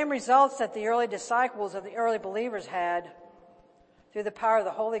the same results that the early disciples of the early believers had through the power of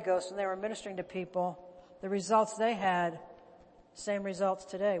the Holy Ghost when they were ministering to people, the results they had, same results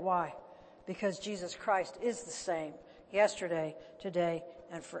today. Why? Because Jesus Christ is the same yesterday, today,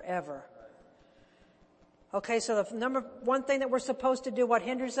 and forever. Okay, so the number one thing that we're supposed to do, what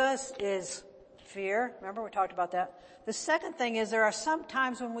hinders us, is fear. Remember, we talked about that. The second thing is there are some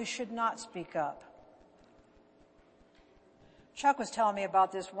times when we should not speak up. Chuck was telling me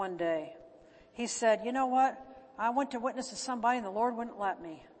about this one day. He said, you know what? I went to witness to somebody and the Lord wouldn't let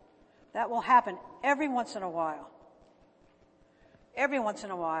me. That will happen every once in a while. Every once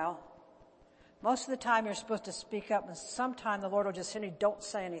in a while. Most of the time you're supposed to speak up, and sometime the Lord will just say, don't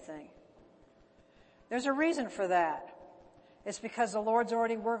say anything. There's a reason for that. It's because the Lord's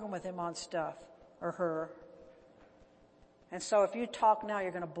already working with him on stuff, or her. And so if you talk now,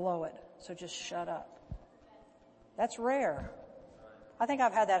 you're going to blow it. So just shut up. That's rare. I think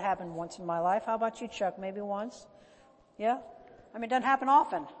I've had that happen once in my life. How about you, Chuck? Maybe once? Yeah? I mean, it doesn't happen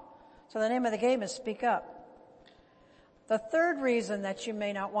often. So the name of the game is speak up. The third reason that you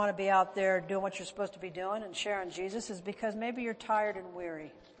may not want to be out there doing what you're supposed to be doing and sharing Jesus is because maybe you're tired and weary.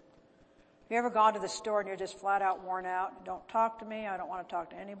 Have you ever gone to the store and you're just flat out worn out? Don't talk to me. I don't want to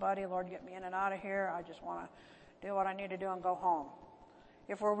talk to anybody. Lord, get me in and out of here. I just want to do what I need to do and go home.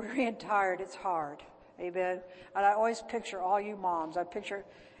 If we're weary and tired, it's hard. Amen. And I always picture all you moms. I picture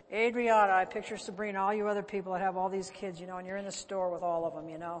Adriana. I picture Sabrina, all you other people that have all these kids, and you're in the store with all of them,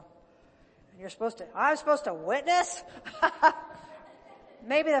 And I'm supposed to witness?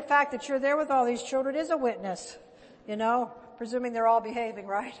 Maybe the fact that you're there with all these children is a witness, presuming they're all behaving,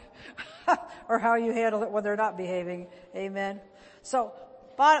 right? Or how you handle it when they're not behaving. Amen. So,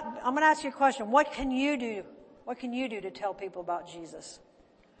 I'm going to ask you a question. What can you do? What can you do to tell people about Jesus?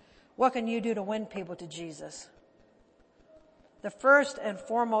 What can you do to win people to Jesus? The first and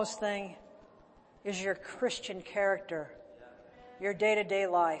foremost thing is your Christian character, your day-to-day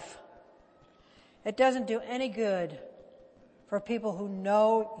life. It doesn't do any good for people who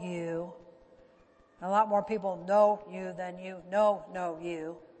know you. A lot more people know you than you know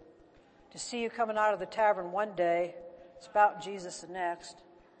you. To see you coming out of the tavern one day, spouting Jesus the next.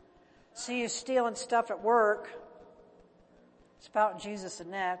 See you stealing stuff at work, spouting Jesus the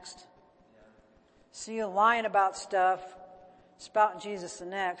next. See you lying about stuff, spouting Jesus the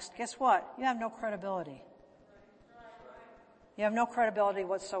next. Guess what? You have no credibility. You have no credibility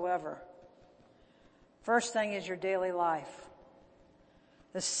whatsoever. First thing is your daily life.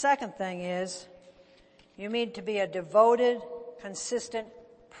 The second thing is you need to be a devoted, consistent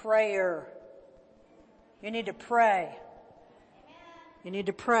prayer. You need to pray. You need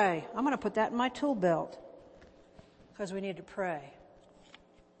to pray. I'm going to put that in my tool belt because we need to pray.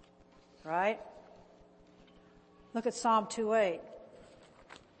 Right? Look at Psalm 2:8.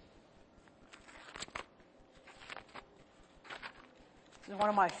 This is one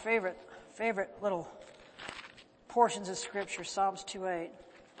of my favorite little portions of Scripture, Psalms 2:8.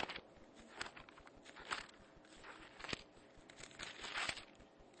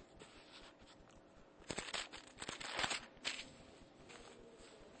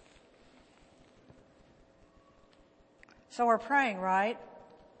 So we're praying, right?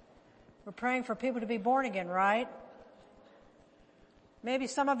 We're praying for people to be born again, right? Maybe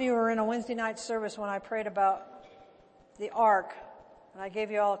some of you were in a Wednesday night service when I prayed about the ark, and I gave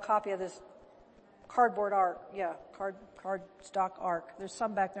you all a copy of this cardboard ark. Yeah, cardstock ark. There's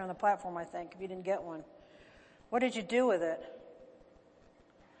some back there on the platform, I think, if you didn't get one. What did you do with it?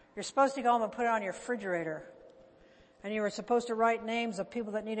 You're supposed to go home and put it on your refrigerator. And you were supposed to write names of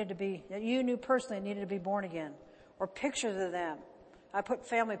people that you knew personally needed to be born again. Or pictures of them. I put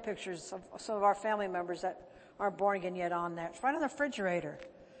family pictures of some of our family members that aren't born again yet on there. It's right on the refrigerator.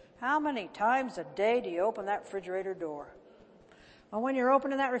 How many times a day do you open that refrigerator door? Well, when you're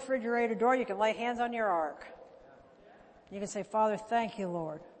opening that refrigerator door, you can lay hands on your ark. You can say, Father, thank you,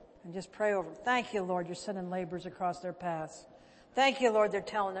 Lord. And just pray over them. Thank you, Lord, you're sending laborers across their paths. Thank you, Lord,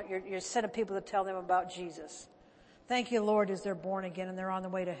 you're sending people to tell them about Jesus. Thank you, Lord, as they're born again and they're on the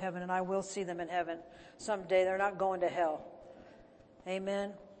way to heaven, and I will see them in heaven someday. They're not going to hell.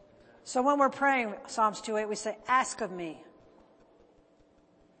 Amen. So when we're praying Psalms 2:8, we say, ask of me.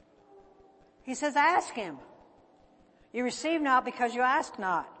 He says, ask him. You receive not because you ask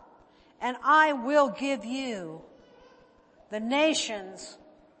not. And I will give you the nations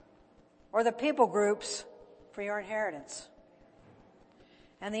or the people groups for your inheritance,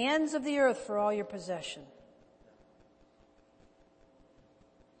 and the ends of the earth for all your possession.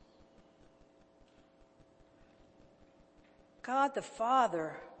 God the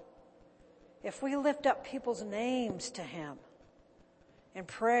Father, if we lift up people's names to him in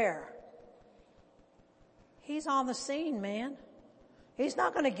prayer, he's on the scene, man. He's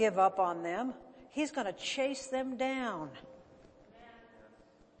not going to give up on them. He's going to chase them down.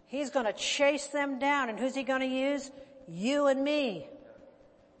 He's going to chase them down. And who's he going to use? You and me.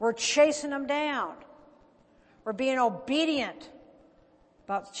 We're chasing them down. We're being obedient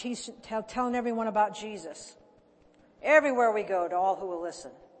about telling everyone about Jesus. Everywhere we go, to all who will listen.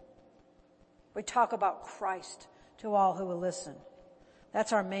 We talk about Christ to all who will listen.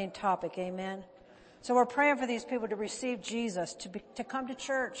 That's our main topic, amen? So we're praying for these people to receive Jesus, to come to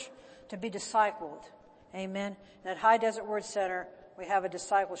church, to be discipled, amen? And at High Desert Word Center, we have a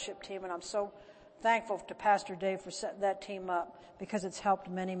discipleship team, and I'm so thankful to Pastor Dave for setting that team up, because it's helped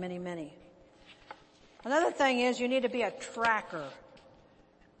many, many, many. Another thing is you need to be a tracker.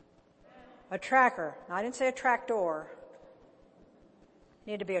 A tracker. Now, I didn't say a tractor.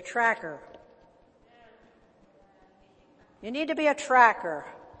 You need to be a tracker. You need to be a tracker.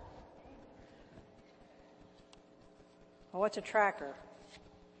 Well, what's a tracker?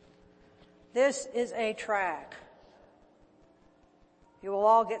 This is a track. You will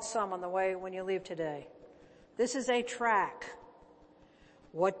all get some on the way when you leave today. This is a track.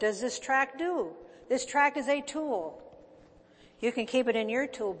 What does this track do? This track is a tool. You can keep it in your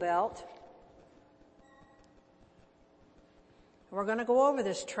tool belt. We're going to go over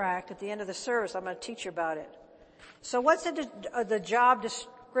this track at the end of the service. I'm going to teach you about it. So what's the job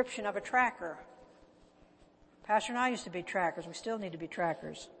description of a tracker? Pastor and I used to be trackers. We still need to be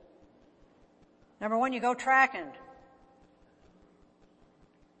trackers. Number one, you go tracking.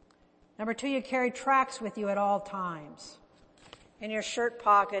 Number two, you carry tracks with you at all times. In your shirt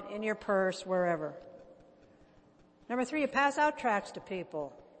pocket, in your purse, wherever. Number three, you pass out tracks to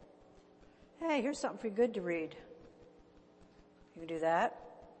people. Hey, here's something for you good to read. You can do that.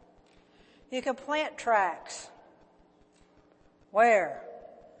 You can plant tracks. Where?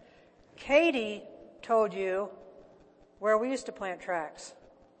 Katie told you where we used to plant tracks.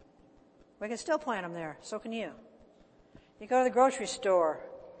 We can still plant them there. So can you. You go to the grocery store.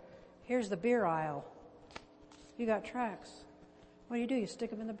 Here's the beer aisle. You got tracks. What do? You stick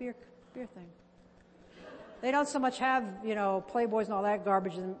them in the beer thing. They don't so much have, Playboys and all that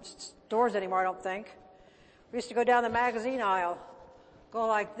garbage in stores anymore, I don't think. We used to go down the magazine aisle, go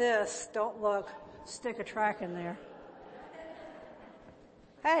like this, don't look, stick a track in there.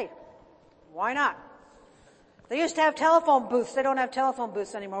 Hey, why not? They used to have telephone booths. They don't have telephone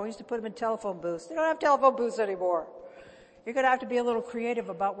booths anymore. We used to put them in telephone booths. They don't have telephone booths anymore. You're going to have to be a little creative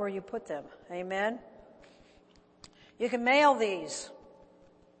about where you put them. Amen? You can mail these.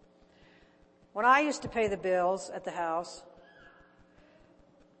 When I used to pay the bills at the house,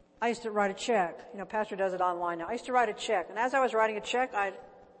 I used to write a check. Pastor does it online now. I used to write a check. And as I was writing a check, I'd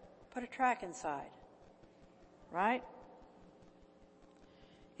put a track inside. Right?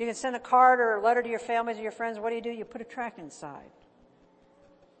 You can send a card or a letter to your families or your friends. What do? You put a track inside.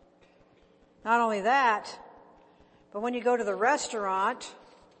 Not only that, but when you go to the restaurant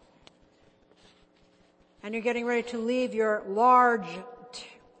and you're getting ready to leave your large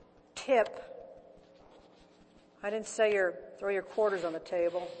tip, I didn't say throw your quarters on the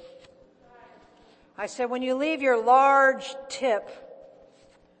table. I said when you leave your large tip,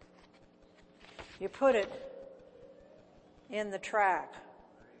 you put it in the track.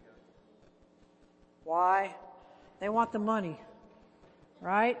 Why? They want the money,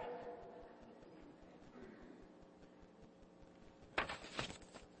 right?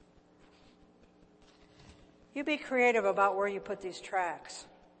 You be creative about where you put these tracts.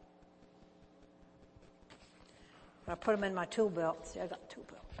 I put them in my tool belt. See, I got a tool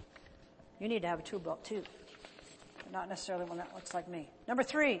belt. You need to have a tool belt too. But not necessarily one that looks like me. Number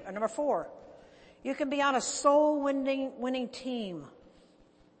 4. You can be on a soul-winning team.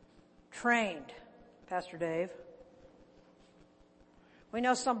 Trained. Pastor Dave. We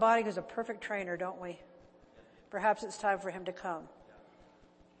know somebody who's a perfect trainer, don't we? Perhaps it's time for him to come.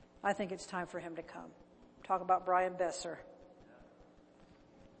 I think it's time for him to come. Talk about Brian Besser.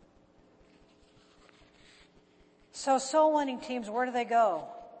 So soul-winning teams, where do they go?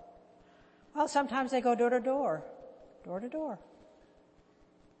 Well, sometimes they go door to door. Door to door.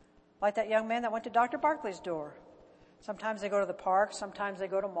 Like that young man that went to Dr. Barkley's door. Sometimes they go to the park, sometimes they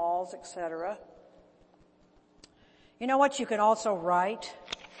go to malls, etc. You know what you can also write?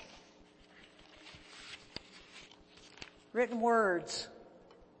 Written words.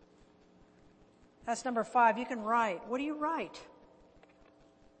 That's number 5. You can write. What do you write?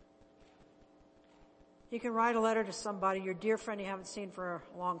 You can write a letter to somebody, your dear friend you haven't seen for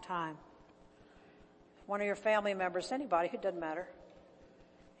a long time. One of your family members, anybody, it doesn't matter.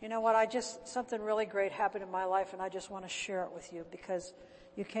 You know what, something really great happened in my life and I just want to share it with you because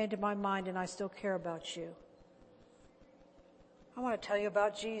you came to my mind and I still care about you. I want to tell you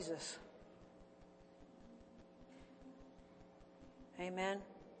about Jesus. Amen.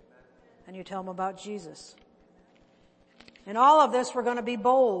 And you tell them about Jesus. In all of this, we're going to be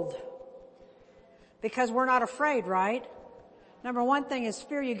bold. Because we're not afraid, right? Number 1 thing is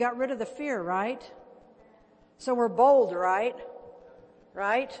fear. You got rid of the fear, right? So we're bold, right?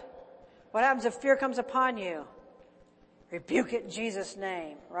 Right? What happens if fear comes upon you? Rebuke it in Jesus'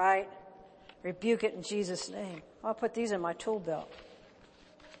 name, right? Rebuke it in Jesus' name. I'll put these in my tool belt.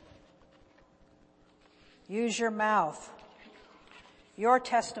 Use your mouth. Your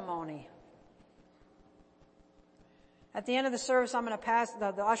testimony. At the end of the service, I'm going to pass, the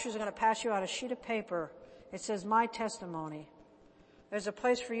ushers are going to pass you out a sheet of paper. It says, my testimony. There's a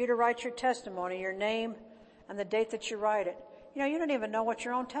place for you to write your testimony, your name, and the date that you write it. You know, you don't even know what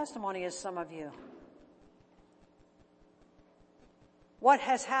your own testimony is, some of you. What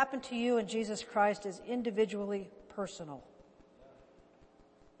has happened to you in Jesus Christ is individually personal.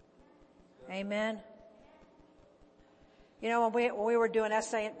 Amen. You know, when we were doing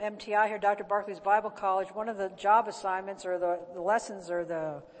SAMTI here, Dr. Barkley's Bible College, one of the job assignments or the lessons or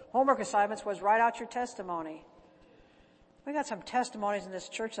the homework assignments was write out your testimony. We got some testimonies in this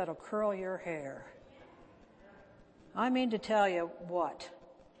church that'll curl your hair. I mean to tell you what.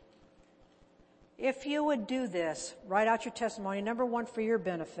 If you would do this, write out your testimony, number 1 for your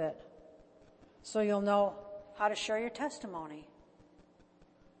benefit, so you'll know how to share your testimony.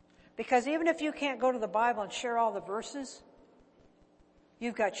 Because even if you can't go to the Bible and share all the verses,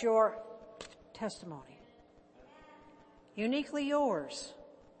 you've got your testimony. Uniquely yours.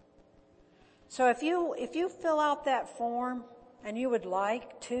 So if you fill out that form and you would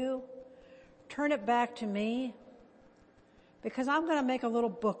like to, turn it back to me because I'm going to make a little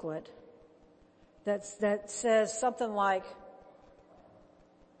booklet that says something like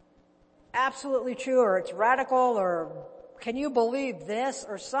absolutely true or it's radical or can you believe this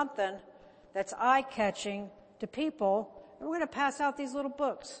or something that's eye-catching to people. And we're going to pass out these little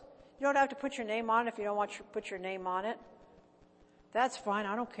books. You don't have to put your name on it if you don't want to put your name on it. That's fine.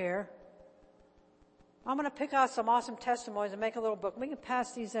 I don't care. I'm going to pick out some awesome testimonies and make a little book. We can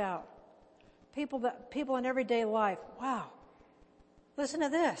pass these out. People in everyday life. Wow. Listen to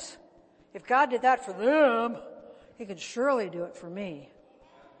this. If God did that for them, He can surely do it for me.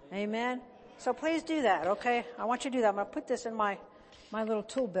 Amen. So please do that, okay? I want you to do that. I'm going to put this in my little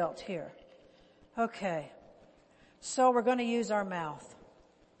tool belt here. Okay. So we're going to use our mouth.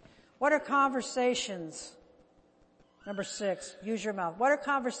 What are conversations? Number 6, use your mouth. What are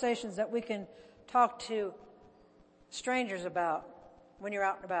conversations that we can talk to strangers about when you're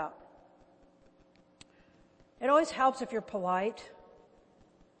out and about? It always helps if you're polite.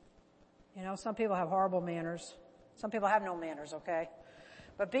 You know, some people have horrible manners. Some people have no manners, okay?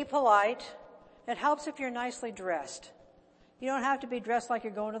 But be polite. It helps if you're nicely dressed. You don't have to be dressed like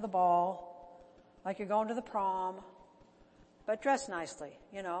you're going to the ball, like you're going to the prom, but dress nicely,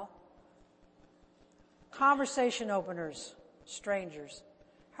 you know. Conversation openers, strangers.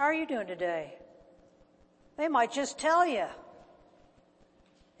 How are you doing today? They might just tell you.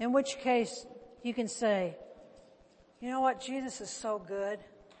 In which case, you can say, you know what, Jesus is so good.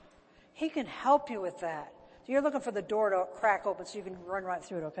 He can help you with that. So you're looking for the door to crack open so you can run right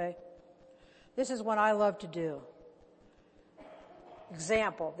through it, okay? This is what I love to do.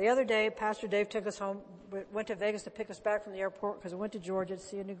 Example. The other day, Pastor Dave took us home, went to Vegas to pick us back from the airport because we went to Georgia to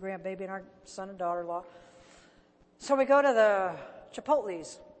see a new grandbaby and our son and daughter-in-law. So we go to the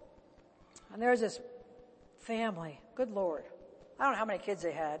Chipotle's, and there's this family. Good Lord. I don't know how many kids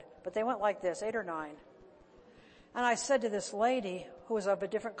they had, but they went like this, 8 or 9. And I said to this lady, who was of a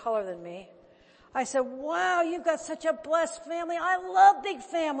different color than me, I said, wow, you've got such a blessed family. I love big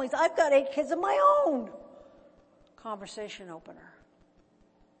families. I've got 8 kids of my own. Conversation opener.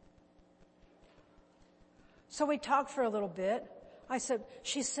 So we talked for a little bit.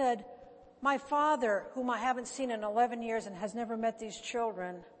 She said, my father, whom I haven't seen in 11 years and has never met these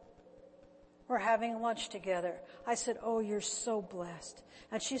children, we're having lunch together. I said, oh, you're so blessed.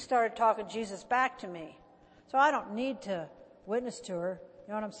 And she started talking Jesus back to me. So I don't need to witness to her. You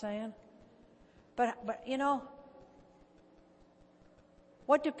know what I'm saying? But you know,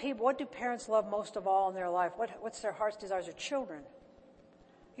 what do parents love most of all in their life? What's their heart's desires? Their children.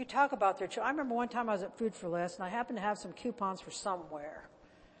 You talk about their children. I remember one time I was at Food for Less and I happened to have some coupons for somewhere.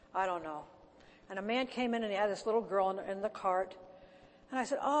 I don't know. And a man came in and he had this little girl in the cart. And I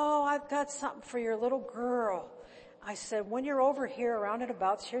said, oh, I've got something for your little girl. I said, when you're over here around and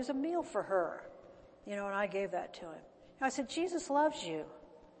about, here's a meal for her. You know, and I gave that to him. And I said, Jesus loves you.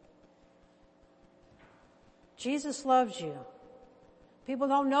 Jesus loves you. People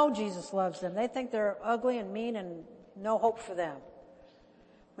don't know Jesus loves them. They think they're ugly and mean and no hope for them.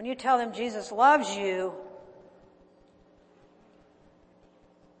 When you tell them Jesus loves you,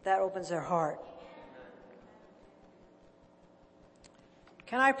 that opens their heart.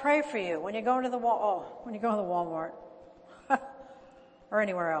 Can I pray for you when you go into the Walmart or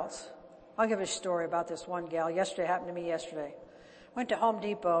anywhere else? I'll give a story about this one gal. Happened to me yesterday. Went to Home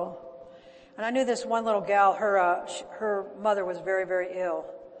Depot, and I knew this one little gal. Her mother was very, very ill.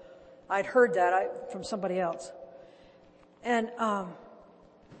 I'd heard that from somebody else, and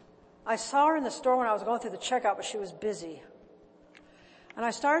I saw her in the store when I was going through the checkout, but she was busy. And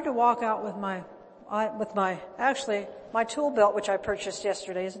I started to walk out with my tool belt, which I purchased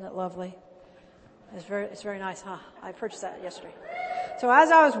yesterday. Isn't it lovely? It's very nice, huh? I purchased that yesterday. So as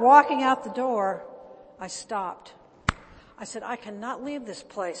I was walking out the door, I stopped. I said, I cannot leave this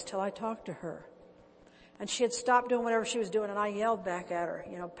place till I talk to her. And she had stopped doing whatever she was doing, and I yelled back at her.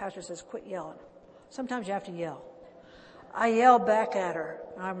 You know, Pastor says, quit yelling. Sometimes you have to yell. I yelled back at her.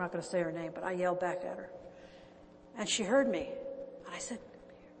 I'm not going to say her name, but I yelled back at her. And she heard me. And I said, come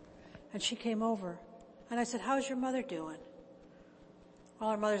here. And she came over. And I said, how's your mother doing? Well,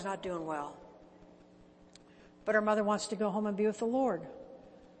 her mother's not doing well. But her mother wants to go home and be with the Lord.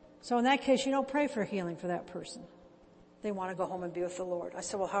 So in that case, you don't pray for healing for that person. They want to go home and be with the Lord. I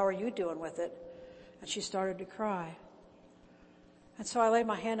said, well, how are you doing with it? And she started to cry. And so I laid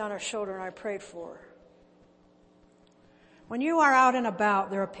my hand on her shoulder and I prayed for her. When you are out and about,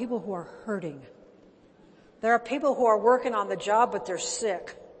 there are people who are hurting. There are people who are working on the job, but they're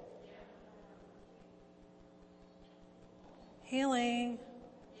sick. Healing.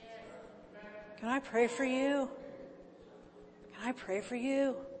 Can I pray for you? Can I pray for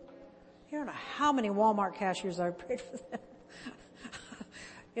you? You don't know how many Walmart cashiers I've prayed for them.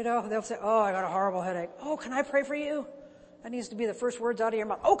 You know, they'll say, oh, I got a horrible headache. Oh, can I pray for you? That needs to be the first words out of your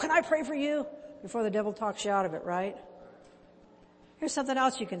mouth. Oh, can I pray for you? Before the devil talks you out of it, right? Here's something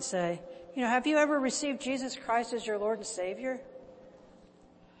else you can say. You know, have you ever received Jesus Christ as your Lord and Savior?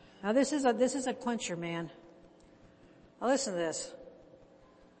 Now this is a clincher, man. Now listen to this.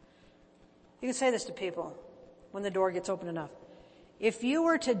 You can say this to people when the door gets open enough. If you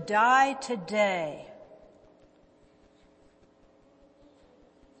were to die today,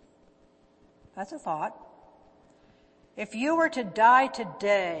 that's a thought. If you were to die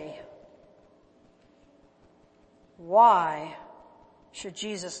today, why should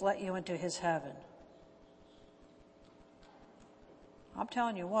Jesus let you into his heaven? I'm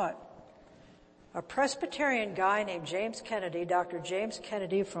telling you what. A Presbyterian guy named James Kennedy, Dr. James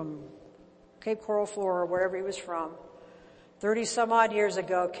Kennedy from Cape Coral, Florida, wherever he was from, 30 some odd years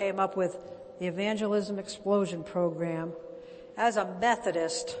ago came up with the Evangelism Explosion Program. As a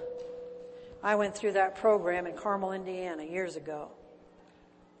Methodist, I went through that program in Carmel, Indiana years ago.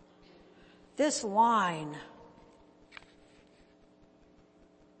 This line,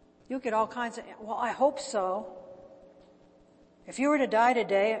 you get all kinds of, well, I hope so. If you were to die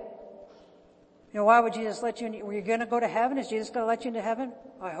today, you know, why would Jesus let you in? Were you going to go to heaven? Is Jesus going to let you into heaven?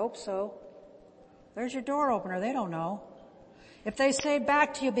 I hope so. There's your door opener. They don't know. If they say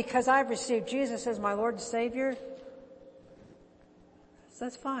back to you, because I've received Jesus as my Lord and Savior,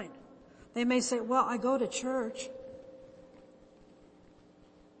 that's fine. They may say, well, I go to church.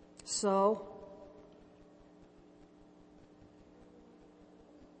 So?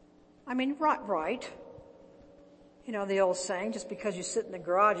 I mean, right. You know, the old saying, just because you sit in the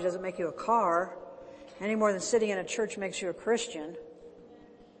garage, it doesn't make you a car. Any more than sitting in a church makes you a Christian.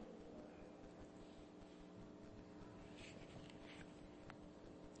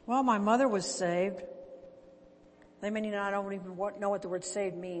 Well, my mother was saved. They may not even know what the word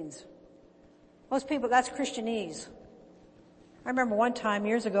saved means. Most people, that's Christianese. I remember one time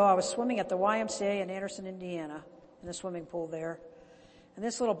years ago I was swimming at the YMCA in Anderson, Indiana, in the swimming pool there. And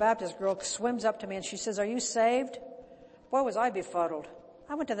this little Baptist girl swims up to me and she says, "Are you saved?" Boy, was I befuddled.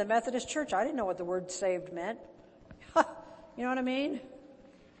 I went to the Methodist church. I didn't know what the word saved meant. You know what I mean?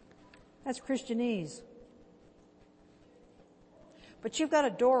 That's Christianese. But you've got a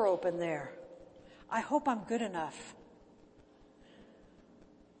door open there. I hope I'm good enough.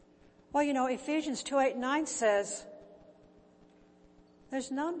 Well, you know, Ephesians 2:8-9 says, there's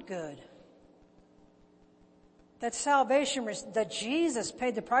none good. That salvation, that Jesus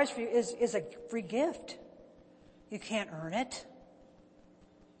paid the price for you is a free gift. You can't earn it.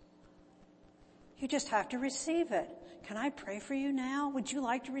 You just have to receive it. Can I pray for you now? Would you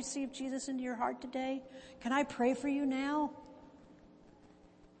like to receive Jesus into your heart today? Can I pray for you now?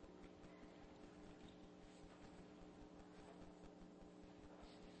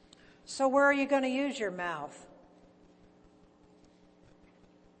 So where are you going to use your mouth?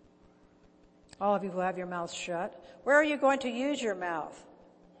 All of you who have your mouths shut. Where are you going to use your mouth?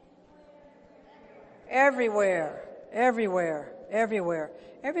 Everywhere. Everywhere. Everywhere.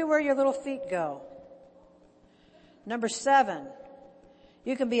 Everywhere your little feet go. Number 7.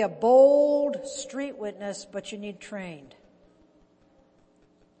 You can be a bold street witness, but you need trained.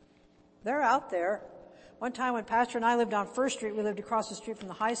 They're out there. One time when Pastor and I lived on First Street, we lived across the street from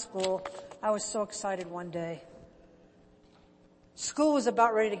the high school. I was so excited one day. School was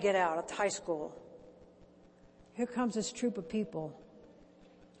about ready to get out at the high school. Here comes this troop of people.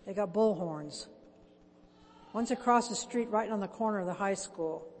 They got bullhorns. One's across the street right on the corner of the high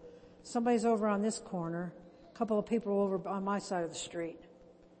school. Somebody's over on this corner. A couple of people over on my side of the street.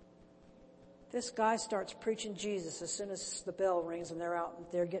 This guy starts preaching Jesus as soon as the bell rings and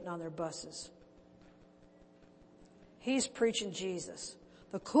they're getting on their buses. He's preaching Jesus.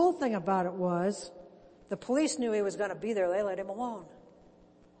 The cool thing about it was, the police knew he was going to be there. They let him alone.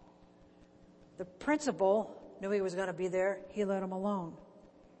 The principal knew he was going to be there. He let him alone.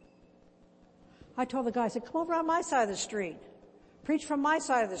 I told the guy, I said, come over on my side of the street. Preach from my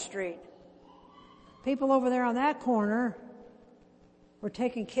side of the street. People over there on that corner were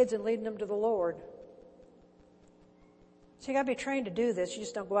taking kids and leading them to the Lord. So you got to be trained to do this. You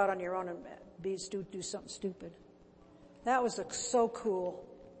just don't go out on your own and do something stupid. That was so cool.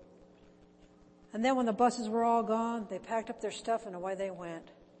 And then when the buses were all gone, they packed up their stuff and away they went.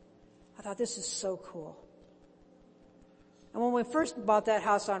 I thought, this is so cool. And when we first bought that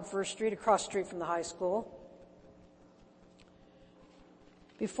house on First Street, across the street from the high school,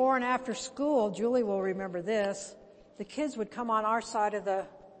 before and after school, Julie will remember this, the kids would come on our side of the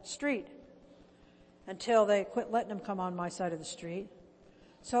street until they quit letting them come on my side of the street.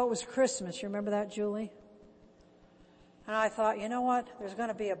 So it was Christmas. You remember that, Julie? And I thought, you know what? There's going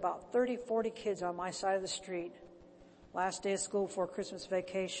to be about 30, 40 kids on my side of the street last day of school before Christmas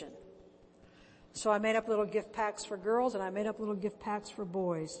vacation. So I made up little gift packs for girls and I made up little gift packs for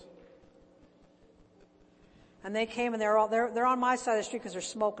boys. And they came and they're on my side of the street because they're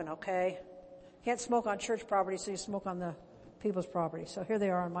smoking, okay? You can't smoke on church property, so you smoke on the people's property. So here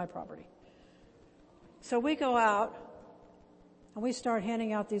they are on my property. So we go out and we start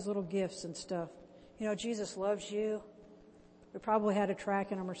handing out these little gifts and stuff. You know, Jesus loves you. We probably had a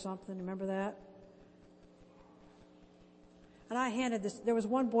track in them or something. Remember that? And I handed this. There was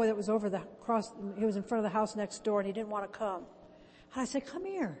one boy that was he was in front of the house next door and he didn't want to come. And I said, come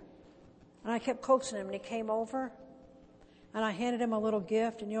here. And I kept coaxing him and he came over. And I handed him a little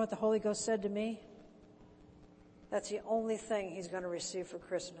gift. And you know what the Holy Ghost said to me? That's the only thing he's going to receive for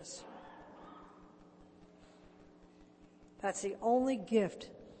Christmas. That's the only gift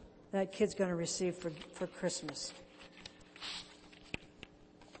that kid's going to receive for Christmas.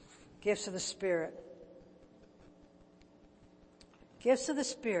 Gifts of the Spirit. Gifts of the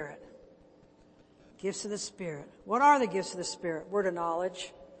Spirit. Gifts of the Spirit. What are the gifts of the Spirit? Word of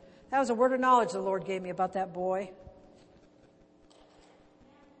knowledge. That was a word of knowledge the Lord gave me about that boy.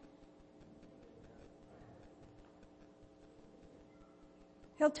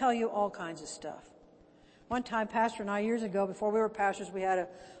 He'll tell you all kinds of stuff. One time, Pastor and I, years ago, before we were pastors, we had a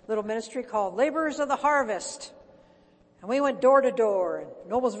little ministry called Laborers of the Harvest. And we went door to door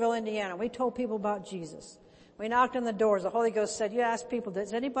in Noblesville, Indiana. We told people about Jesus. We knocked on the doors. The Holy Ghost said, you ask people,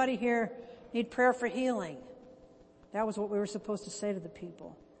 does anybody here need prayer for healing? That was what we were supposed to say to the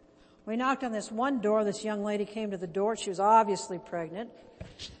people. We knocked on this one door. This young lady came to the door. She was obviously pregnant.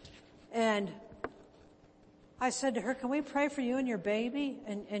 And I said to her, can we pray for you and your baby?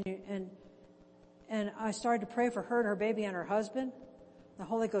 And I started to pray for her and her baby and her husband. The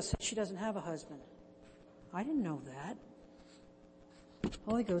Holy Ghost said she doesn't have a husband. I didn't know that.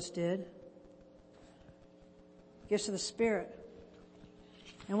 Holy Ghost did. Gifts of the Spirit.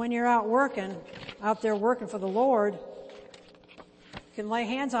 And when you're out there working for the Lord, you can lay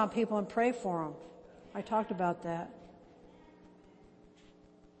hands on people and pray for them. I talked about that.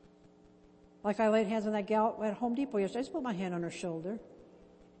 Like I laid hands on that gal at Home Depot yesterday. I just put my hand on her shoulder.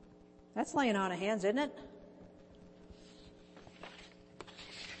 That's laying on of hands, isn't it?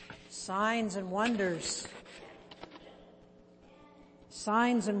 Signs and wonders.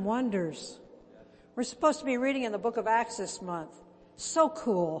 Signs and wonders. We're supposed to be reading in the book of Acts this month. So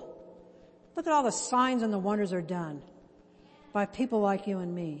cool. Look at all the signs and the wonders are done by people like you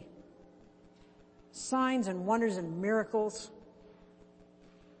and me. Signs and wonders and miracles.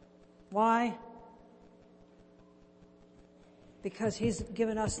 Why? Because He's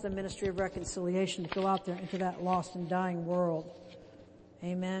given us the ministry of reconciliation to go out there into that lost and dying world.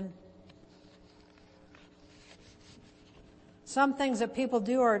 Amen. Some things that people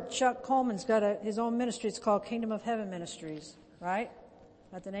do are, Chuck Coleman's got his own ministry. It's called Kingdom of Heaven Ministries, right?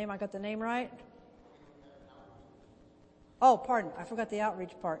 Got the name? I got the name right? Oh, pardon. I forgot the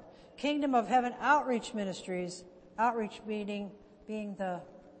outreach part. Kingdom of Heaven Outreach Ministries. Outreach being the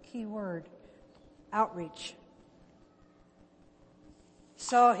key word. Outreach.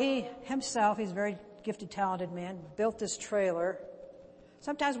 So he's a very gifted, talented man, built this trailer.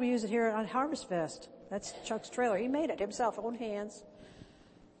 Sometimes we use it here on Harvest Fest. That's Chuck's trailer. He made it himself, own hands.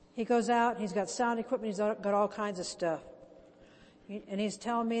 He goes out, he's got sound equipment, he's got all kinds of stuff. And he's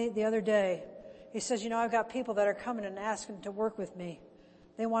telling me the other day, he says, I've got people that are coming and asking to work with me.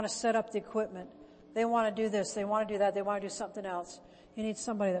 They want to set up the equipment. They want to do this, they want to do that, they want to do something else. You need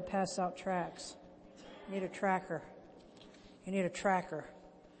somebody that passes out tracts. You need a tracker. You need a tracker.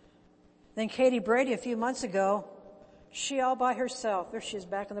 Then Katie Brady a few months ago, she all by herself. There she is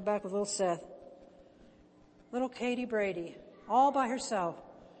back in the back with little Seth. Little Katie Brady, all by herself,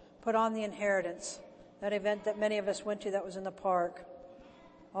 put on the Inheritance, that event that many of us went to that was in the park.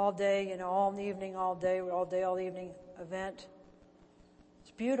 All day, all in the evening, all day, all evening event.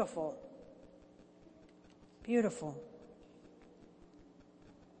 It's beautiful. Beautiful.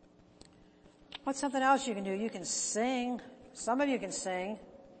 What's something else you can do? You can sing. Some of you can sing.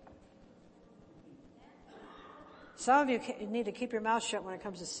 Some of you need to keep your mouth shut when it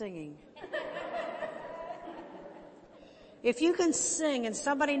comes to singing. If you can sing and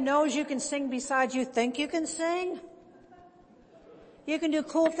somebody knows you can sing besides you think you can sing, you can do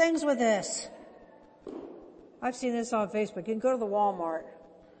cool things with this. I've seen this on Facebook. You can go to the Walmart.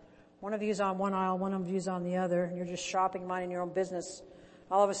 One of you's on one aisle, one of you's on the other, and you're just shopping, minding your own business.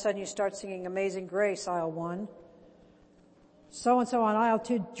 All of a sudden you start singing Amazing Grace, aisle 1. So-and-so on aisle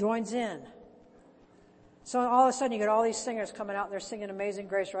 2 joins in. So all of a sudden you get all these singers coming out and they're singing Amazing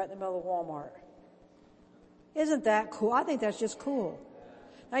Grace right in the middle of Walmart. Isn't that cool? I think that's just cool.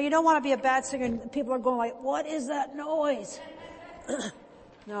 Now you don't want to be a bad singer and people are going like, what is that noise?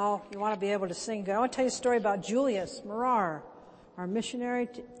 No, you want to be able to sing good. I want to tell you a story about Julius Marar, our missionary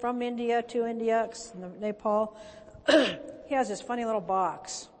from India to India, Nepal. He has this funny little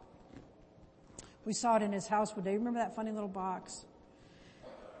box. We saw it in his house one day. Remember that funny little box?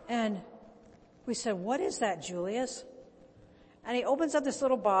 And we said, what is that, Julius? And he opens up this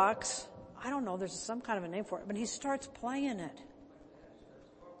little box. I don't know, there's some kind of a name for it, but he starts playing it.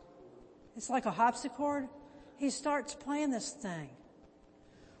 It's like a harpsichord. He starts playing this thing.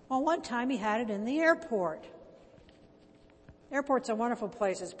 Well, one time he had it in the airport. Airport's a wonderful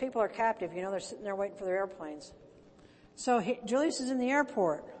place. As people are captive, they're sitting there waiting for their airplanes. So Julius is in the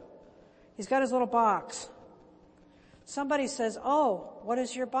airport. He's got his little box. Somebody says, oh, what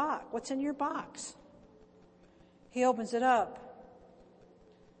is your box? What's in your box? He opens it up.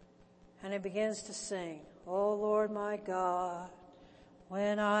 And he begins to sing, oh Lord my God,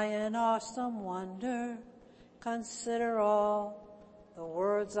 when I in awesome wonder consider all the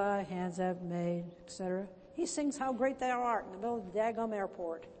worlds thy hands have made, etc. He sings how great thou art in the middle of the daggum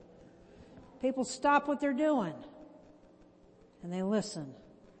airport. People stop what they're doing and they listen.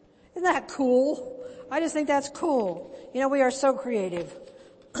 Isn't that cool? I just think that's cool. We are so creative.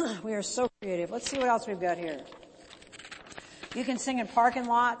 We are so creative. Let's see what else we've got here. You can sing in parking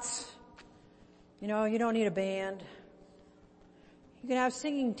lots. You don't need a band. You can have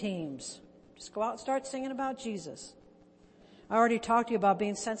singing teams. Just go out and start singing about Jesus. I already talked to you about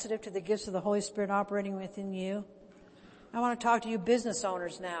being sensitive to the gifts of the Holy Spirit operating within you. I want to talk to you business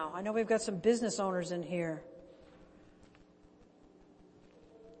owners now. I know we've got some business owners in here.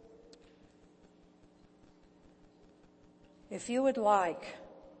 If you would like,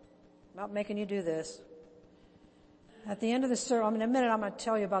 I'm not making you do this. At the end of the service, in a minute I'm going to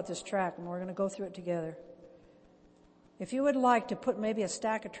tell you about this tract and we're going to go through it together. If you would like to put maybe a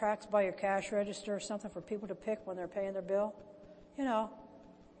stack of tracts by your cash register or something for people to pick when they're paying their bill, it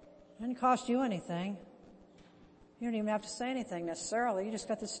doesn't cost you anything. You don't even have to say anything necessarily. You just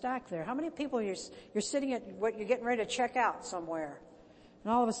got the stack there. How many people you're sitting at what you're getting ready to check out somewhere,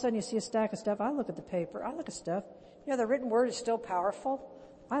 and all of a sudden you see a stack of stuff. I look at the paper. I look at stuff. The written word is still powerful.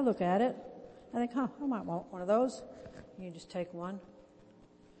 I look at it. I think, I might want one of those. You just take one.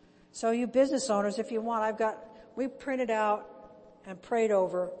 So you business owners, if you want, we printed out and prayed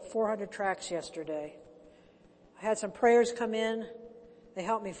over 400 tracts yesterday. I had some prayers come in. They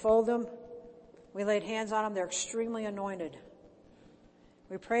helped me fold them. We laid hands on them. They're extremely anointed.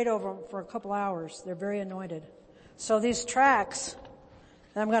 We prayed over them for a couple hours. They're very anointed. So these tracts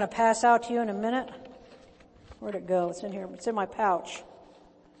that I'm going to pass out to you in a minute, where'd it go? It's in here. It's in my pouch.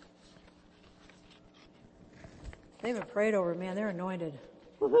 They've been prayed over, man. They're anointed.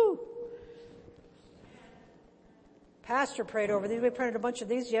 Woohoo! Pastor prayed over these. We printed a bunch of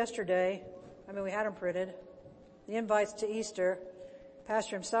these yesterday. We had them printed. The invites to Easter.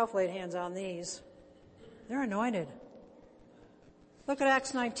 Pastor himself laid hands on these. They're anointed. Look at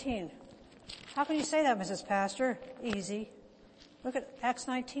Acts 19. How can you say that, Mrs. Pastor? Easy. Look at Acts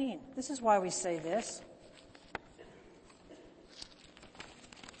 19. This is why we say this.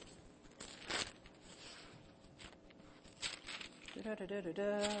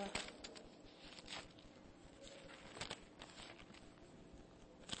 Da-da-da-da-da.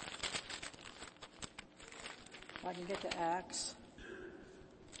 If I can get to Acts.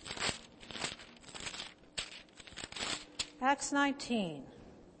 Acts 19.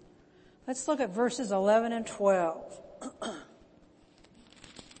 Let's look at verses 11 and 12.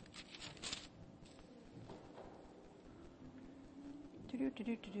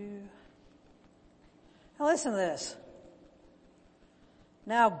 Now listen to this.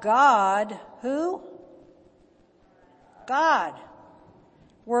 Now God, who? God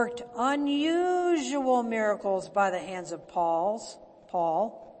worked unusual miracles by the hands of Paul,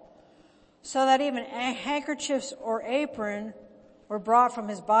 so that even handkerchiefs or apron were brought from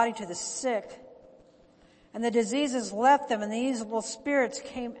his body to the sick, and the diseases left them, and the evil spirits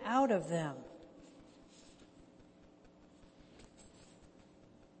came out of them.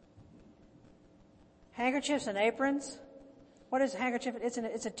 Handkerchiefs and aprons. What is a handkerchief?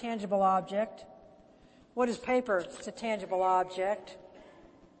 It's a tangible object. What is paper? It's a tangible object.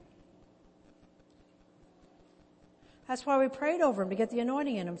 That's why we prayed over them, to get the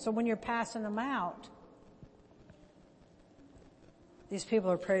anointing in them. So when you're passing them out, these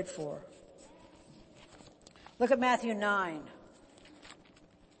people are prayed for. Look at Matthew 9.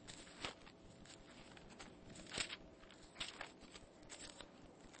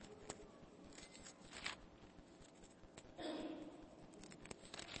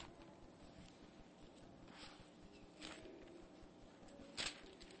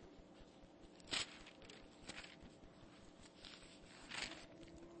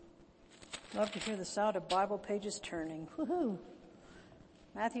 Love to hear the sound of Bible pages turning. Woohoo!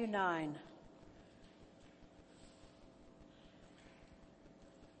 Matthew 9.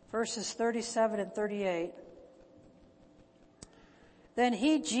 Verses 37 and 38. Then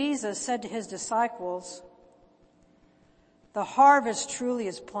he, Jesus, said to his disciples, "The harvest truly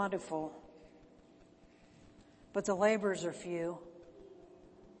is plentiful, but the laborers are few."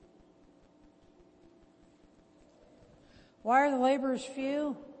 Why are the laborers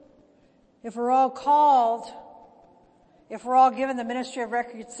few? If we're all called, if we're all given the ministry of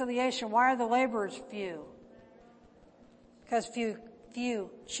reconciliation, why are the laborers few? Because few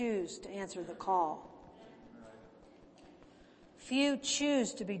choose to answer the call. Few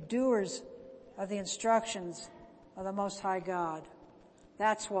choose to be doers of the instructions of the Most High God.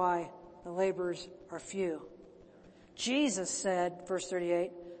 That's why the laborers are few. Jesus said, verse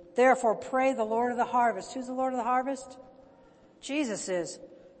 38, "Therefore pray the Lord of the harvest." Who's the Lord of the harvest? Jesus is.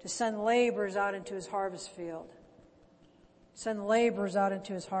 To send laborers out into his harvest field. Send laborers out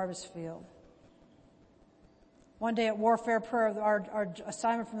into his harvest field. One day at Warfare Prayer, our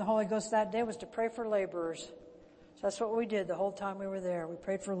assignment from the Holy Ghost that day was to pray for laborers. So that's what we did the whole time we were there. We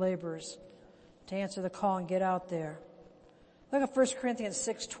prayed for laborers to answer the call and get out there. Look at 1 Corinthians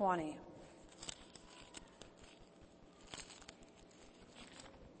 6:20.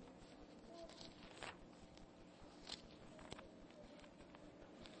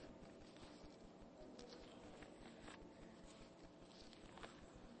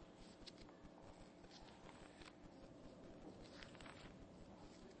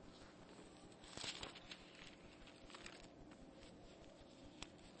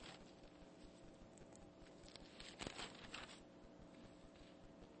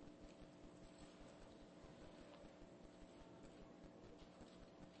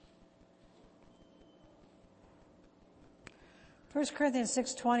 1 Corinthians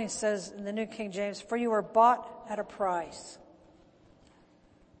 6:20 says in the New King James, for you were bought at a price.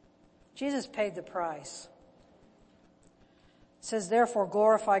 Jesus paid the price. It says, therefore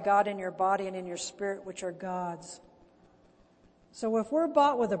glorify God in your body and in your spirit, which are God's. So if we're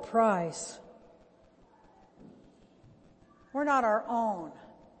bought with a price, we're not our own.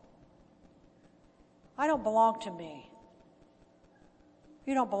 I don't belong to me.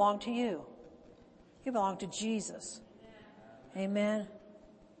 You don't belong to you. You belong to Jesus. Amen.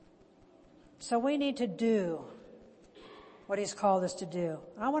 So we need to do what He's called us to do.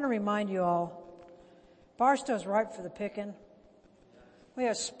 And I want to remind you all, Barstow's ripe for the picking. We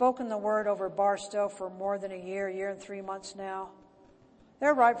have spoken the word over Barstow for more than a year and 3 months now.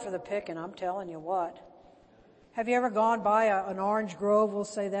 They're ripe for the picking, I'm telling you what. Have you ever gone by an orange grove? We'll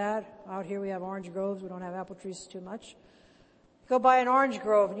say that. Out here we have orange groves. We don't have apple trees too much. Go by an orange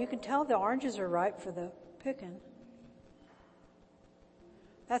grove and you can tell the oranges are ripe for the picking.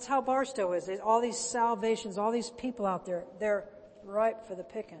 That's how Barstow is. There's all these salvations, all these people out there, they're ripe for the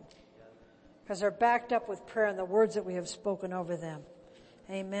picking. Because they're backed up with prayer and the words that we have spoken over them.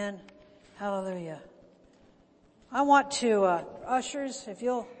 Amen. Hallelujah. I want to, ushers,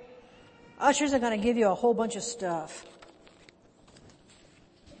 ushers are going to give you a whole bunch of stuff.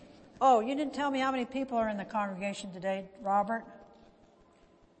 Oh, you didn't tell me how many people are in the congregation today, Robert?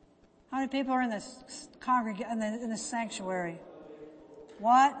 How many people are in this in the sanctuary?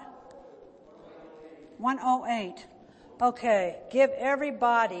 What? 108. Okay, give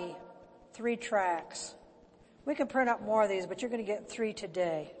everybody 3 tracts. We can print up more of these, but you're going to get 3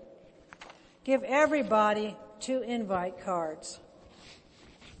 today. Give everybody 2 invite cards.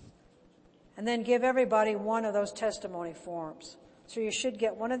 And then give everybody 1 of those testimony forms. So you should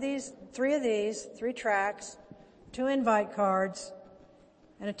get 1 of these, 3 of these, 3 tracts, 2 invite cards,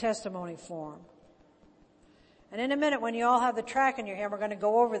 and a testimony form. And in a minute, when you all have the track in your hand, we're going to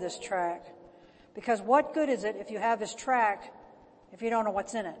go over this track. Because what good is it if you have this track if you don't know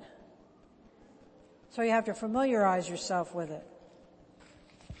what's in it? So you have to familiarize yourself with it.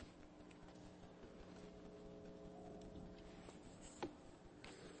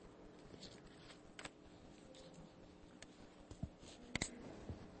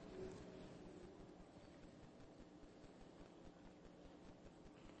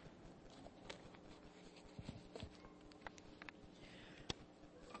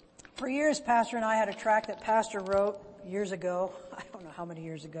 For years, Pastor and I had a tract that Pastor wrote years ago. I don't know how many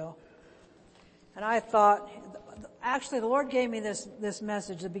years ago. And I thought, actually the Lord gave me this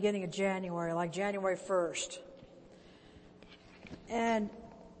message at the beginning of January, like January 1st. And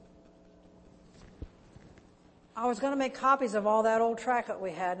I was going to make copies of all that old tract that we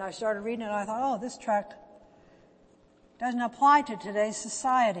had, and I started reading it, and I thought, oh, this tract doesn't apply to today's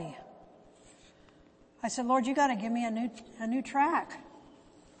society. I said, Lord, you got to give me a new tract.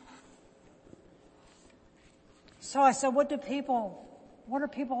 So I said, what are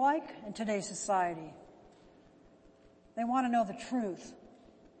people like in today's society? They want to know the truth.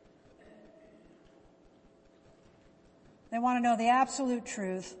 They want to know the absolute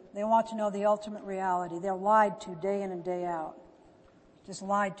truth. They want to know the ultimate reality. They're lied to day in and day out. Just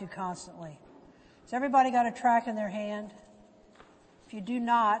lied to constantly. Has everybody got a tract in their hand? If you do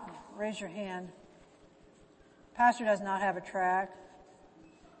not, raise your hand. Pastor does not have a tract.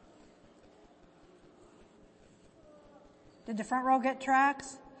 Did the front row get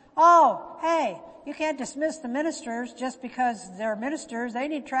tracts? Oh, hey, you can't dismiss the ministers just because they're ministers. They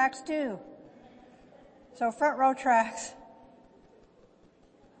need tracts too. So front row tracts.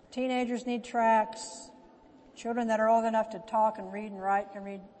 Teenagers need tracts. Children that are old enough to talk and read and write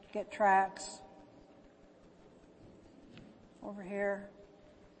can get tracts. Over here.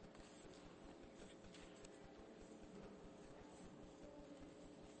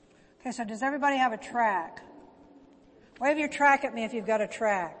 Okay, so does everybody have a tract? Wave your track at me if you've got a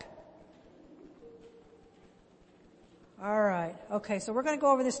track. All right. Okay, so we're going to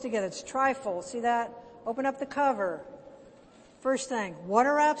go over this together. It's trifold. See that? Open up the cover. First thing, what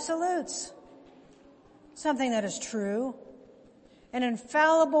are absolutes? Something that is true. An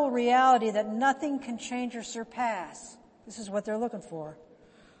infallible reality that nothing can change or surpass. This is what they're looking for.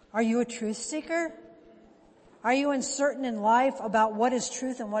 Are you a truth seeker? Are you uncertain in life about what is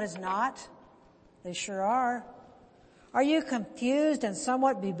truth and what is not? They sure are. Are you confused and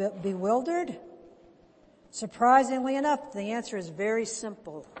somewhat bewildered? Surprisingly enough, the answer is very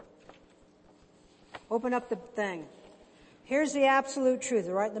simple. Open up the thing. Here's the absolute truth,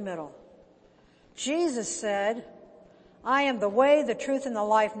 right in the middle. Jesus said, I am the way, the truth, and the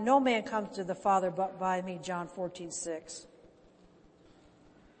life. No man comes to the Father but by me, John 14:6.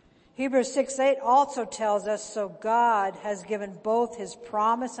 Hebrews 6:8 also tells us, so God has given both his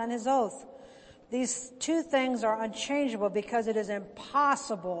promise and his oath. These two things are unchangeable because it is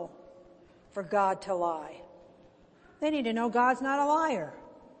impossible for God to lie. They need to know God's not a liar.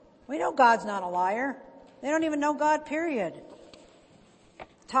 We know God's not a liar. They don't even know God, period.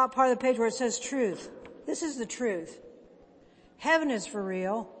 Top part of the page where it says truth. This is the truth. Heaven is for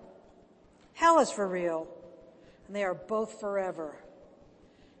real. Hell is for real. And they are both forever.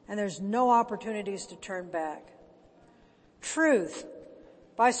 And there's no opportunities to turn back. Truth.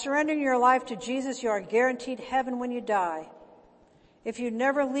 By surrendering your life to Jesus, you are guaranteed heaven when you die. If you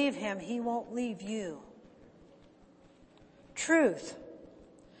never leave him, he won't leave you. Truth.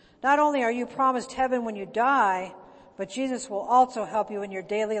 Not only are you promised heaven when you die, but Jesus will also help you in your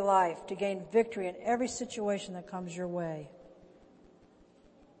daily life to gain victory in every situation that comes your way.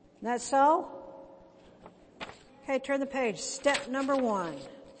 Isn't that so? Okay, turn the page. Step number 1.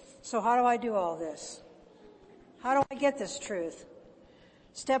 So how do I do all this? How do I get this truth?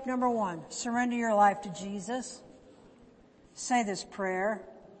 Step number 1, surrender your life to Jesus. Say this prayer.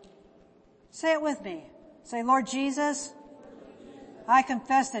 Say it with me. Say, Lord Jesus, I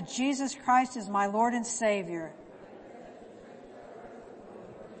confess that Jesus Christ is my Lord and Savior.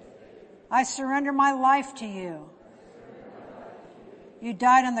 I surrender my life to you. You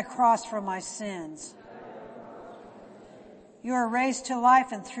died on the cross for my sins. You are raised to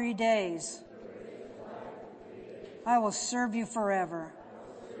life in 3 days. I will serve you forever.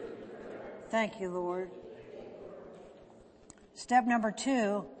 Thank you, Lord. Step number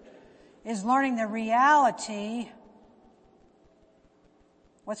 2 is learning the reality.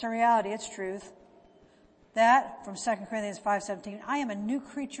 What's a reality? It's truth. That, from 2 Corinthians 5:17, I am a new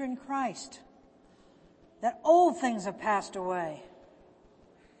creature in Christ. That old things have passed away.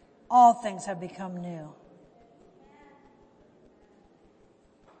 All things have become new.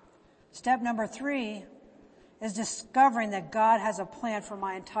 Step number 3 is discovering that God has a plan for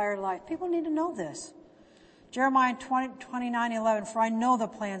my entire life. People need to know this. Jeremiah 29:11, for I know the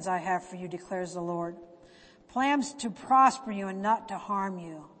plans I have for you, declares the Lord. Plans to prosper you and not to harm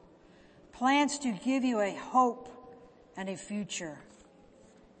you. Plans to give you a hope and a future.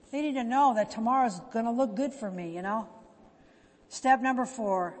 They need to know that tomorrow's going to look good for me, you know. Step number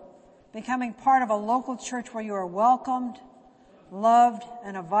 4, becoming part of a local church where you are welcomed, loved,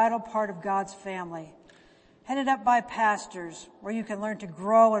 and a vital part of God's family. Headed up by pastors, where you can learn to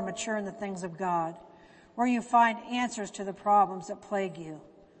grow and mature in the things of God, where you find answers to the problems that plague you.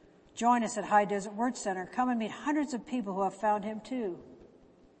 Join us at High Desert Word Center. Come and meet hundreds of people who have found him too.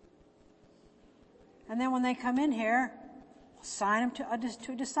 And then when they come in here, we'll sign them to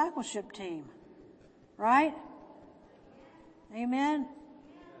a discipleship team. Right? Amen?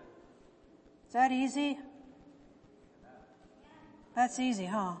 Is that easy? That's easy,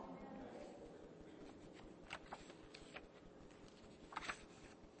 huh?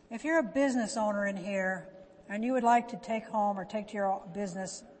 If you're a business owner in here and you would like to take home or take to your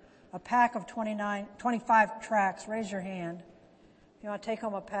business a pack of 25 tracts, raise your hand. If you want to take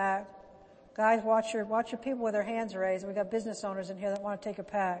home a pack. Guys, watch your people with their hands raised. We've got business owners in here that want to take a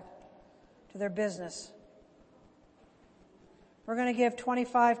pack to their business. We're going to give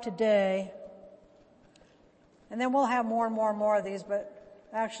 25 today. And then we'll have more and more and more of these, but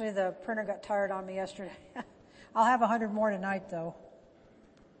actually the printer got tired on me yesterday. I'll have 100 more tonight though.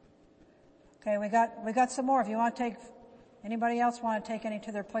 Okay, we got some more. If you want to take, anybody else want to take any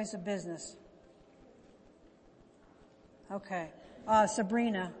to their place of business? Okay.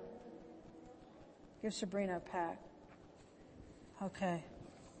 Sabrina. Give Sabrina a pack. Okay.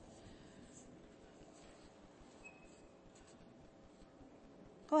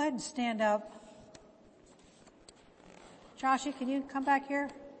 Go ahead and stand up. Joshy, can you come back here?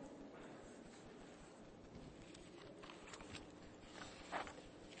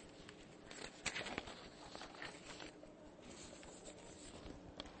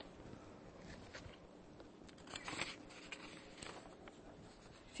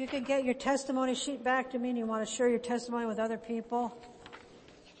 If you could get your testimony sheet back to me and you want to share your testimony with other people,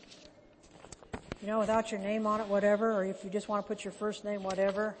 you know, without your name on it, whatever, or if you just want to put your first name,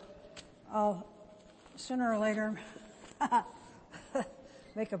 whatever, I'll sooner or later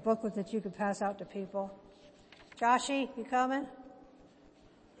make a booklet that you could pass out to people. Joshy, you coming?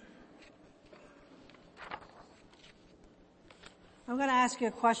 I'm going to ask you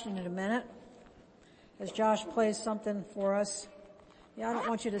a question in a minute as Josh plays something for us. Yeah, I don't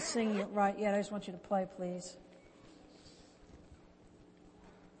want you to sing it right yet. I just want you to play, please.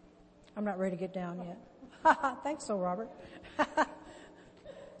 I'm not ready to get down yet. Thanks so, Robert. I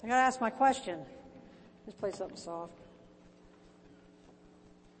got to ask my question. Just play something soft.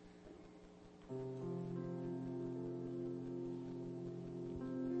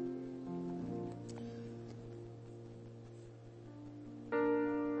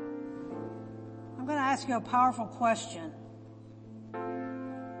 ask you a powerful question.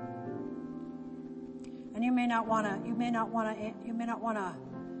 And you may not want to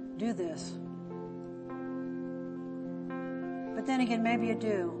do this. But then again, maybe you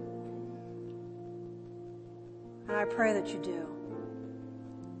do. And I pray that you do.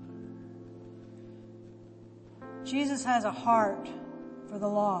 Jesus has a heart for the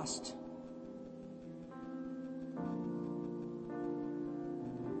lost.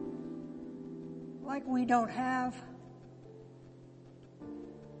 Like we don't have.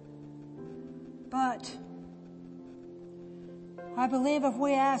 But I believe if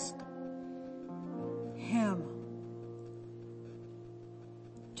we ask Him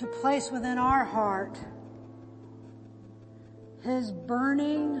to place within our heart His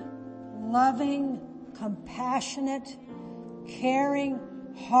burning, loving, compassionate, caring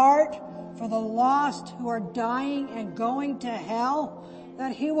heart for the lost who are dying and going to hell,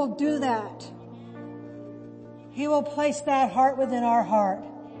 that He will do that. He will place that heart within our heart.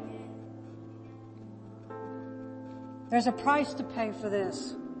 There's a price to pay for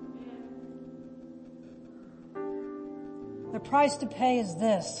this. The price to pay is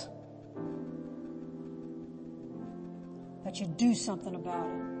this: that you do something about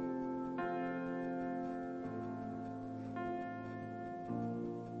it.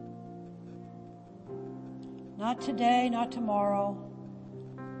 Not today, not tomorrow,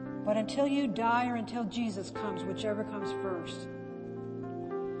 but until you die or until Jesus comes, whichever comes first.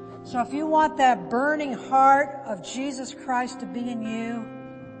 So if you want that burning heart of Jesus Christ to be in you,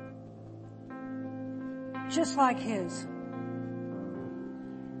 just like His,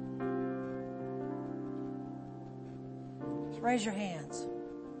 just raise your hands.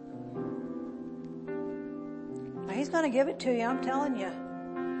 Now He's going to give it to you, I'm telling you.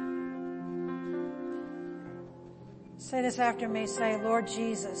 Say this after me. Say, Lord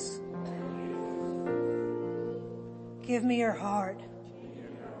Jesus, give me your heart.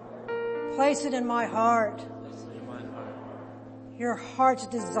 Place it in my heart. Your heart's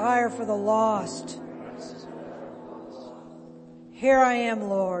desire for the lost. Here I am,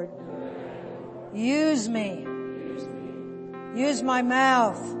 Lord. Use me. Use my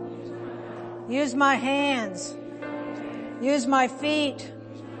mouth. Use my hands. Use my feet.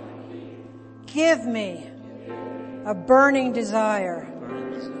 Give me a burning desire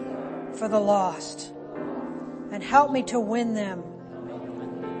for the lost, and help me to win them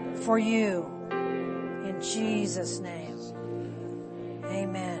for you, in Jesus' name.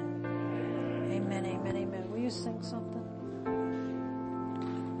 Amen. Amen, amen, amen. Will you sing something?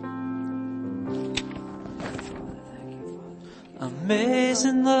 Thank you, Father.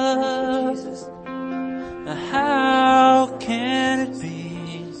 Amazing love, how can it be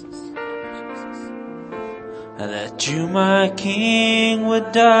that you, my King,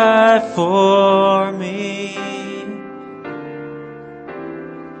 would die for me?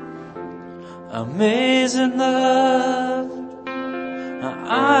 Amazing love,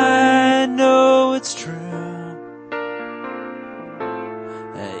 I know it's true.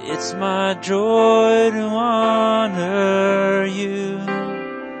 It's my joy to honor you.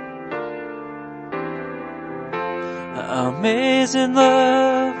 Amazing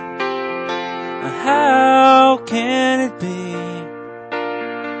love, how can it be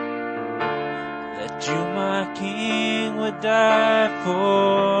that you, my King, would die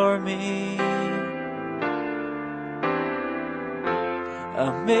for me?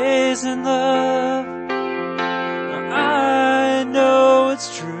 Amazing love, I know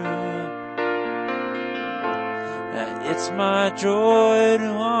it's true. It's my joy to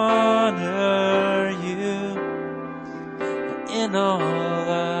honor you in all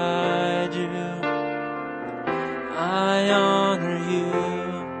I do. I honor you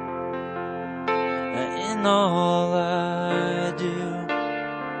in all I do.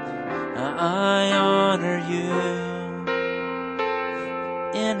 I honor you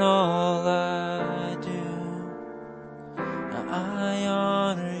in all I do. I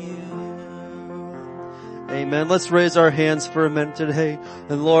honor you. Amen. Let's raise our hands for a minute today.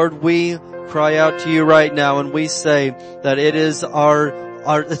 And Lord, we cry out to you right now and we say that it is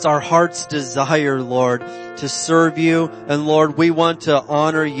it's our heart's desire, Lord, to serve you. And Lord, we want to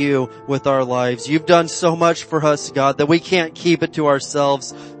honor you with our lives. You've done so much for us, God, that we can't keep it to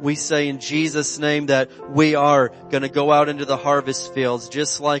ourselves. We say in Jesus' name that we are going to go out into the harvest fields,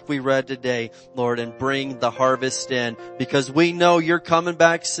 just like we read today, Lord, and bring the harvest in, because we know you're coming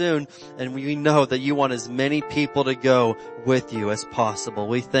back soon, and we know that you want as many people to go with you as possible.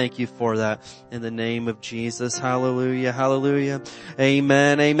 We thank you for that in the name of Jesus. Hallelujah. Hallelujah.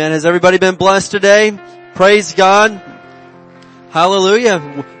 Amen. Amen. Has everybody been blessed today? Praise God.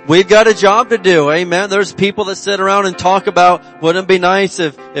 Hallelujah. We've got a job to do. Amen. There's people that sit around and talk about, wouldn't it be nice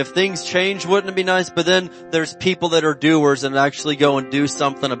if things change, wouldn't it be nice? But then there's people that are doers and actually go and do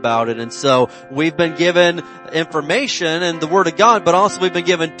something about it. And so we've been given information and the Word of God, but also we've been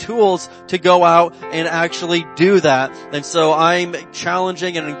given tools to go out and actually do that. And so I'm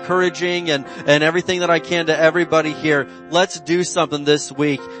challenging and encouraging and everything that I can to everybody here. Let's do something this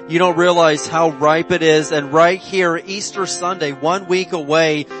week. You don't realize how ripe it is. And right here, Easter Sunday, 1 week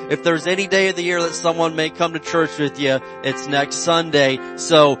away, if there's any day of the year that someone may come to church with you, it's next Sunday.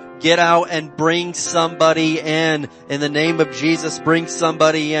 So get out and bring somebody in the name of Jesus. Bring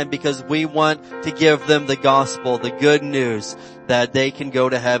somebody in, because we want to give them the gospel, the good news that they can go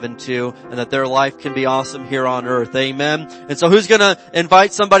to heaven too, and that their life can be awesome here on earth. Amen. And so who's going to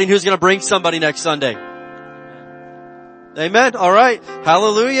invite somebody and who's going to bring somebody next Sunday? Amen. All right.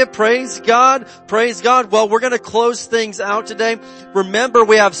 Hallelujah. Praise God. Praise God. Well, we're going to close things out today. Remember,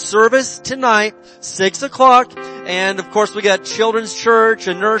 we have service tonight, 6 o'clock. And of course, we got children's church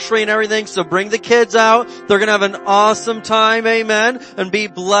and nursery and everything. So bring the kids out. They're going to have an awesome time. Amen. And be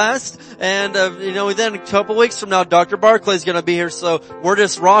blessed. And, then a couple weeks from now, Dr. Barclay is going to be here. So we're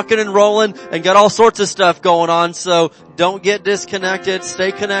just rocking and rolling and got all sorts of stuff going on. So don't get disconnected.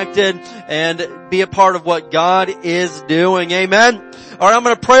 Stay connected and be a part of what God is doing. Amen. All right, I'm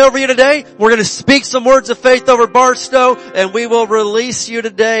going to pray over you today. We're going to speak some words of faith over Barstow, and we will release you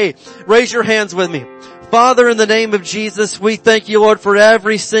today. Raise your hands with me. Father, in the name of Jesus, we thank you, Lord, for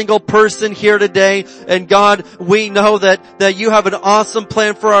every single person here today. And God, we know that you have an awesome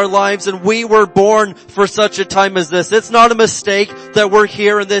plan for our lives, and we were born for such a time as this. It's not a mistake that we're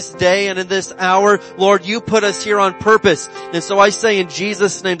here in this day and in this hour. Lord, you put us here on purpose. And so I say in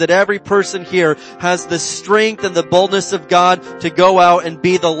Jesus' name that every person here has the strength and the boldness of God to go out and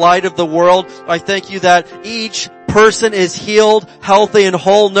be the light of the world. I thank you that each person is healed, healthy, and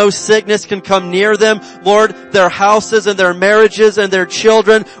whole. No sickness can come near them. Lord, their houses and their marriages and their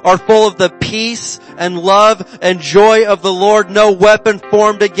children are full of the peace and love and joy of the Lord. No weapon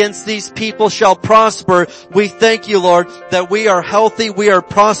formed against these people shall prosper. We thank you, Lord, that we are healthy, we are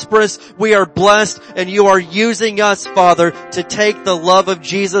prosperous, we are blessed, and you are using us, Father, to take the love of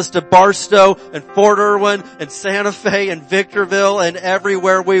Jesus to Barstow and Fort Irwin and Santa Fe and Victorville and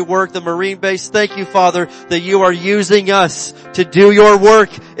everywhere we work, the Marine base. Thank you, Father, that you are using us to do your work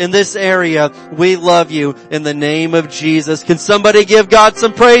in this area. We love you in the name of Jesus. Can somebody give God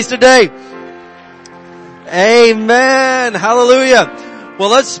some praise today? Amen. Hallelujah. Well,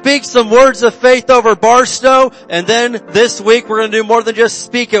 let's speak some words of faith over Barstow, and then this week we're going to do more than just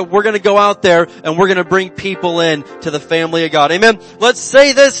speak it. We're going to go out there and we're going to bring people in to the family of God. Amen. Let's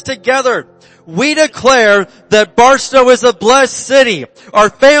say this together. We declare that Barstow is a blessed city. Our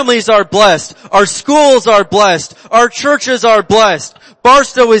families are blessed. Our schools are blessed. Our churches are blessed.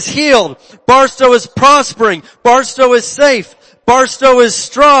 Barstow is healed. Barstow is prospering. Barstow is safe. Barstow is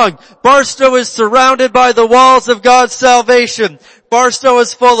strong. Barstow is surrounded by the walls of God's salvation. Barstow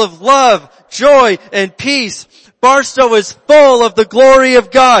is full of love, joy, and peace. Barstow is full of the glory of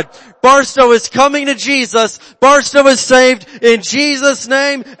God. Barstow is coming to Jesus. Barstow is saved in Jesus'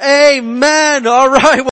 name. Amen. All right.